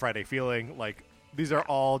 we got that Friday feeling. Like these are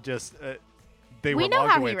all just they We were know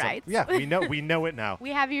logged how away he at some- writes. Yeah, we know it now.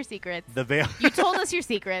 We have your secrets. The veil. You told us your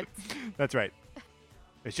secrets. That's right.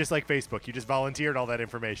 It's just like Facebook. You just volunteered all that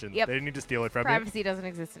information. Yep. They didn't need to steal it from you. Privacy doesn't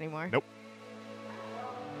exist anymore. Nope.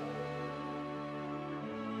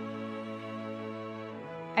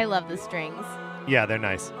 I love the strings. Yeah, they're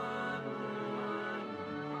nice.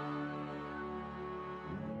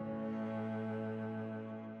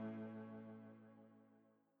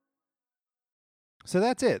 So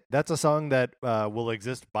that's it. That's a song that will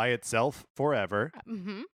exist by itself forever,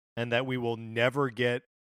 Mm-hmm. and that we will never get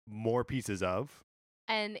more pieces of.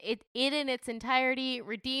 And it in its entirety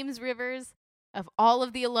redeems Rivers of all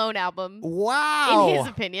of the Alone albums, Wow. in his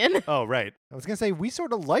opinion. Oh, right. I was going to say, we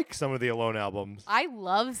sort of like some of the Alone albums. I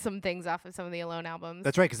love some things off of some of the Alone albums.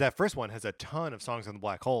 That's right, because that first one has a ton of songs on the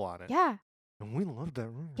Black Hole on it. Yeah, And we loved that.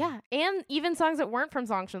 yeah. And even songs that weren't from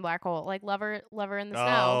songs from Black Hole, like Lover in the Oh,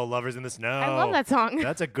 Snow. Lovers in the Snow. I love that song.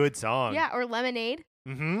 That's a good song. Yeah, or Lemonade.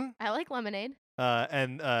 Mm-hmm. I like Lemonade.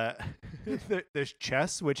 And there's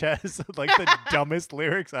Chess, which has like the dumbest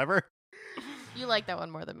lyrics ever. You like that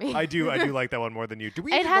one more than me. I do like that one more than you. Do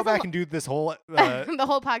we It need to go has a back lo- and do this whole the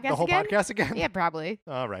whole podcast the whole again? podcast again? Yeah, probably.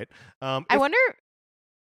 All right. I wonder.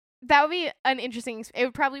 That would be an interesting.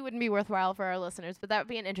 It probably wouldn't be worthwhile for our listeners, but that would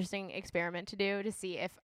be an interesting experiment to do to see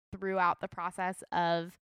if throughout the process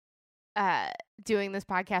of doing this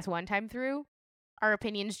podcast one time through, our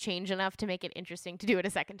opinions change enough to make it interesting to do it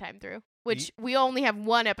a second time through. Which we only have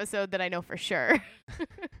one episode that I know for sure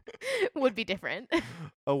would be different.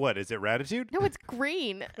 Oh, what is it? Ratitude? No, it's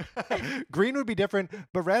green. Green would be different,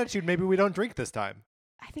 but Ratitude maybe we don't drink this time.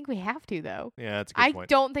 I think we have to though. Yeah, that's a good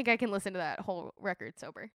point. I don't think I can listen to that whole record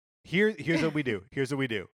sober. Here's what we do.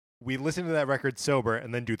 We listen to that record sober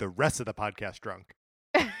and then do the rest of the podcast drunk.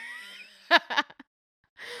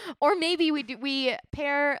 Or maybe we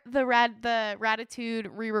pair the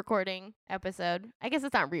Ratitude re-recording episode. I guess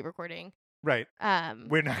it's not re-recording. Right.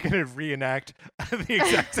 We're not going to reenact the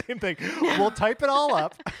exact same thing. We'll type it all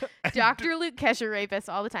up. Dr. Luke Kesher rapist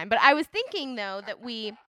all the time. But I was thinking though that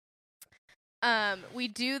we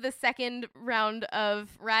do the second round of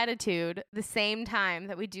Ratitude the same time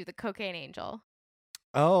that we do the Cocaine Angel.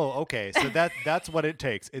 Oh, okay. So that's what it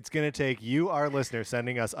takes. It's going to take you, our listener,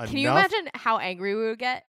 sending us enough. Can you imagine how angry we would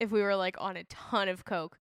get if we were like on a ton of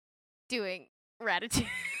coke doing Ratitude?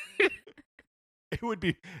 It would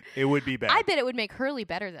be bad. I bet it would make Hurley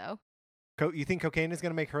better though. You think cocaine is going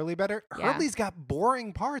to make Hurley better? Yeah. Hurley's got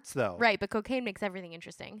boring parts though. Right, but cocaine makes everything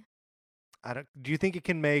interesting. Do you think it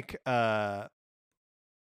can make I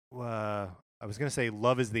was going to say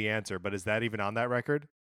Love Is the Answer, but is that even on that record?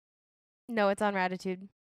 No, it's on Ratitude.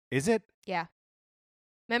 Is it? Yeah.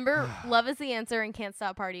 Remember, Love Is the Answer and Can't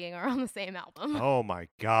Stop Partying are on the same album. Oh my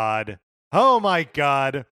God. Oh my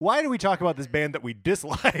God. Why do we talk about this band that we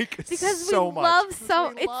dislike because so we much? love so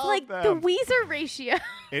We it's love like them. the Weezer ratio.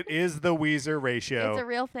 It is the Weezer ratio. It's a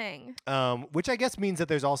real thing. Which I guess means that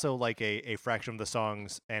there's also like a fraction of the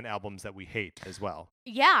songs and albums that we hate as well.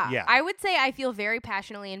 Yeah. I would say I feel very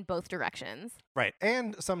passionately in both directions. Right.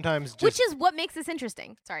 And sometimes just... Which is what makes this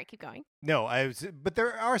interesting. Sorry, keep going. No, but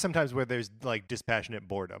there are sometimes where there's like dispassionate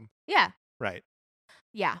boredom. Yeah. Right.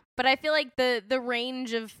 Yeah. But I feel like the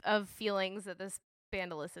range of feelings that this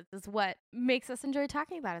band elicits is what makes us enjoy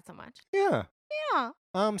talking about it so much. Yeah. Yeah.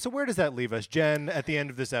 So where does that leave us, Jen, at the end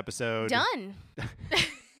of this episode? Done.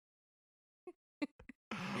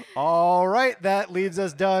 All right, that leaves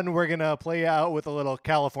us done. We're going to play out with a little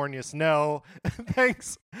California snow.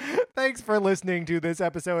 Thanks for listening to this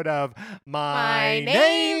episode of My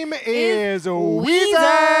Name is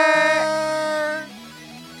Weezer.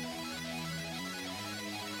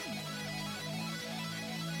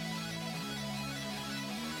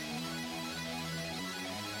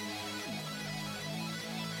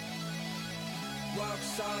 Walk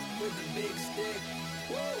soft with a big stick.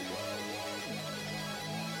 Woo, woo, woo, woo.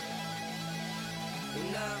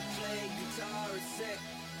 When I play guitar, it's sick.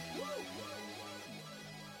 Woo, woo, woo, woo.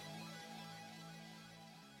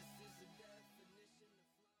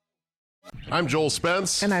 I'm Joel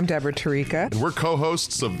Spence. And I'm Deborah Tarika. And we're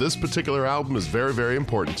co-hosts of This Particular Album Is Very, Very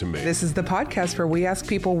Important to Me. This is the podcast where we ask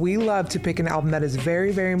people we love to pick an album that is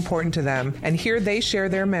very, very important to them. And here they share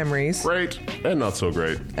their memories. Great and not so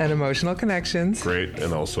great. And emotional connections. Great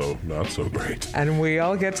and also not so great. And we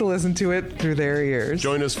all get to listen to it through their ears.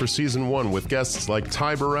 Join us for season 1 with guests like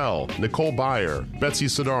Ty Burrell, Nicole Byer, Betsy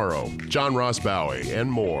Sidaro, John Ross Bowie,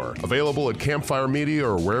 and more. Available at Campfire Media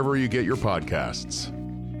or wherever you get your podcasts.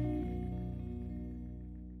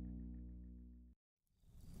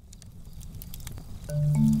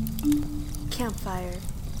 Campfire.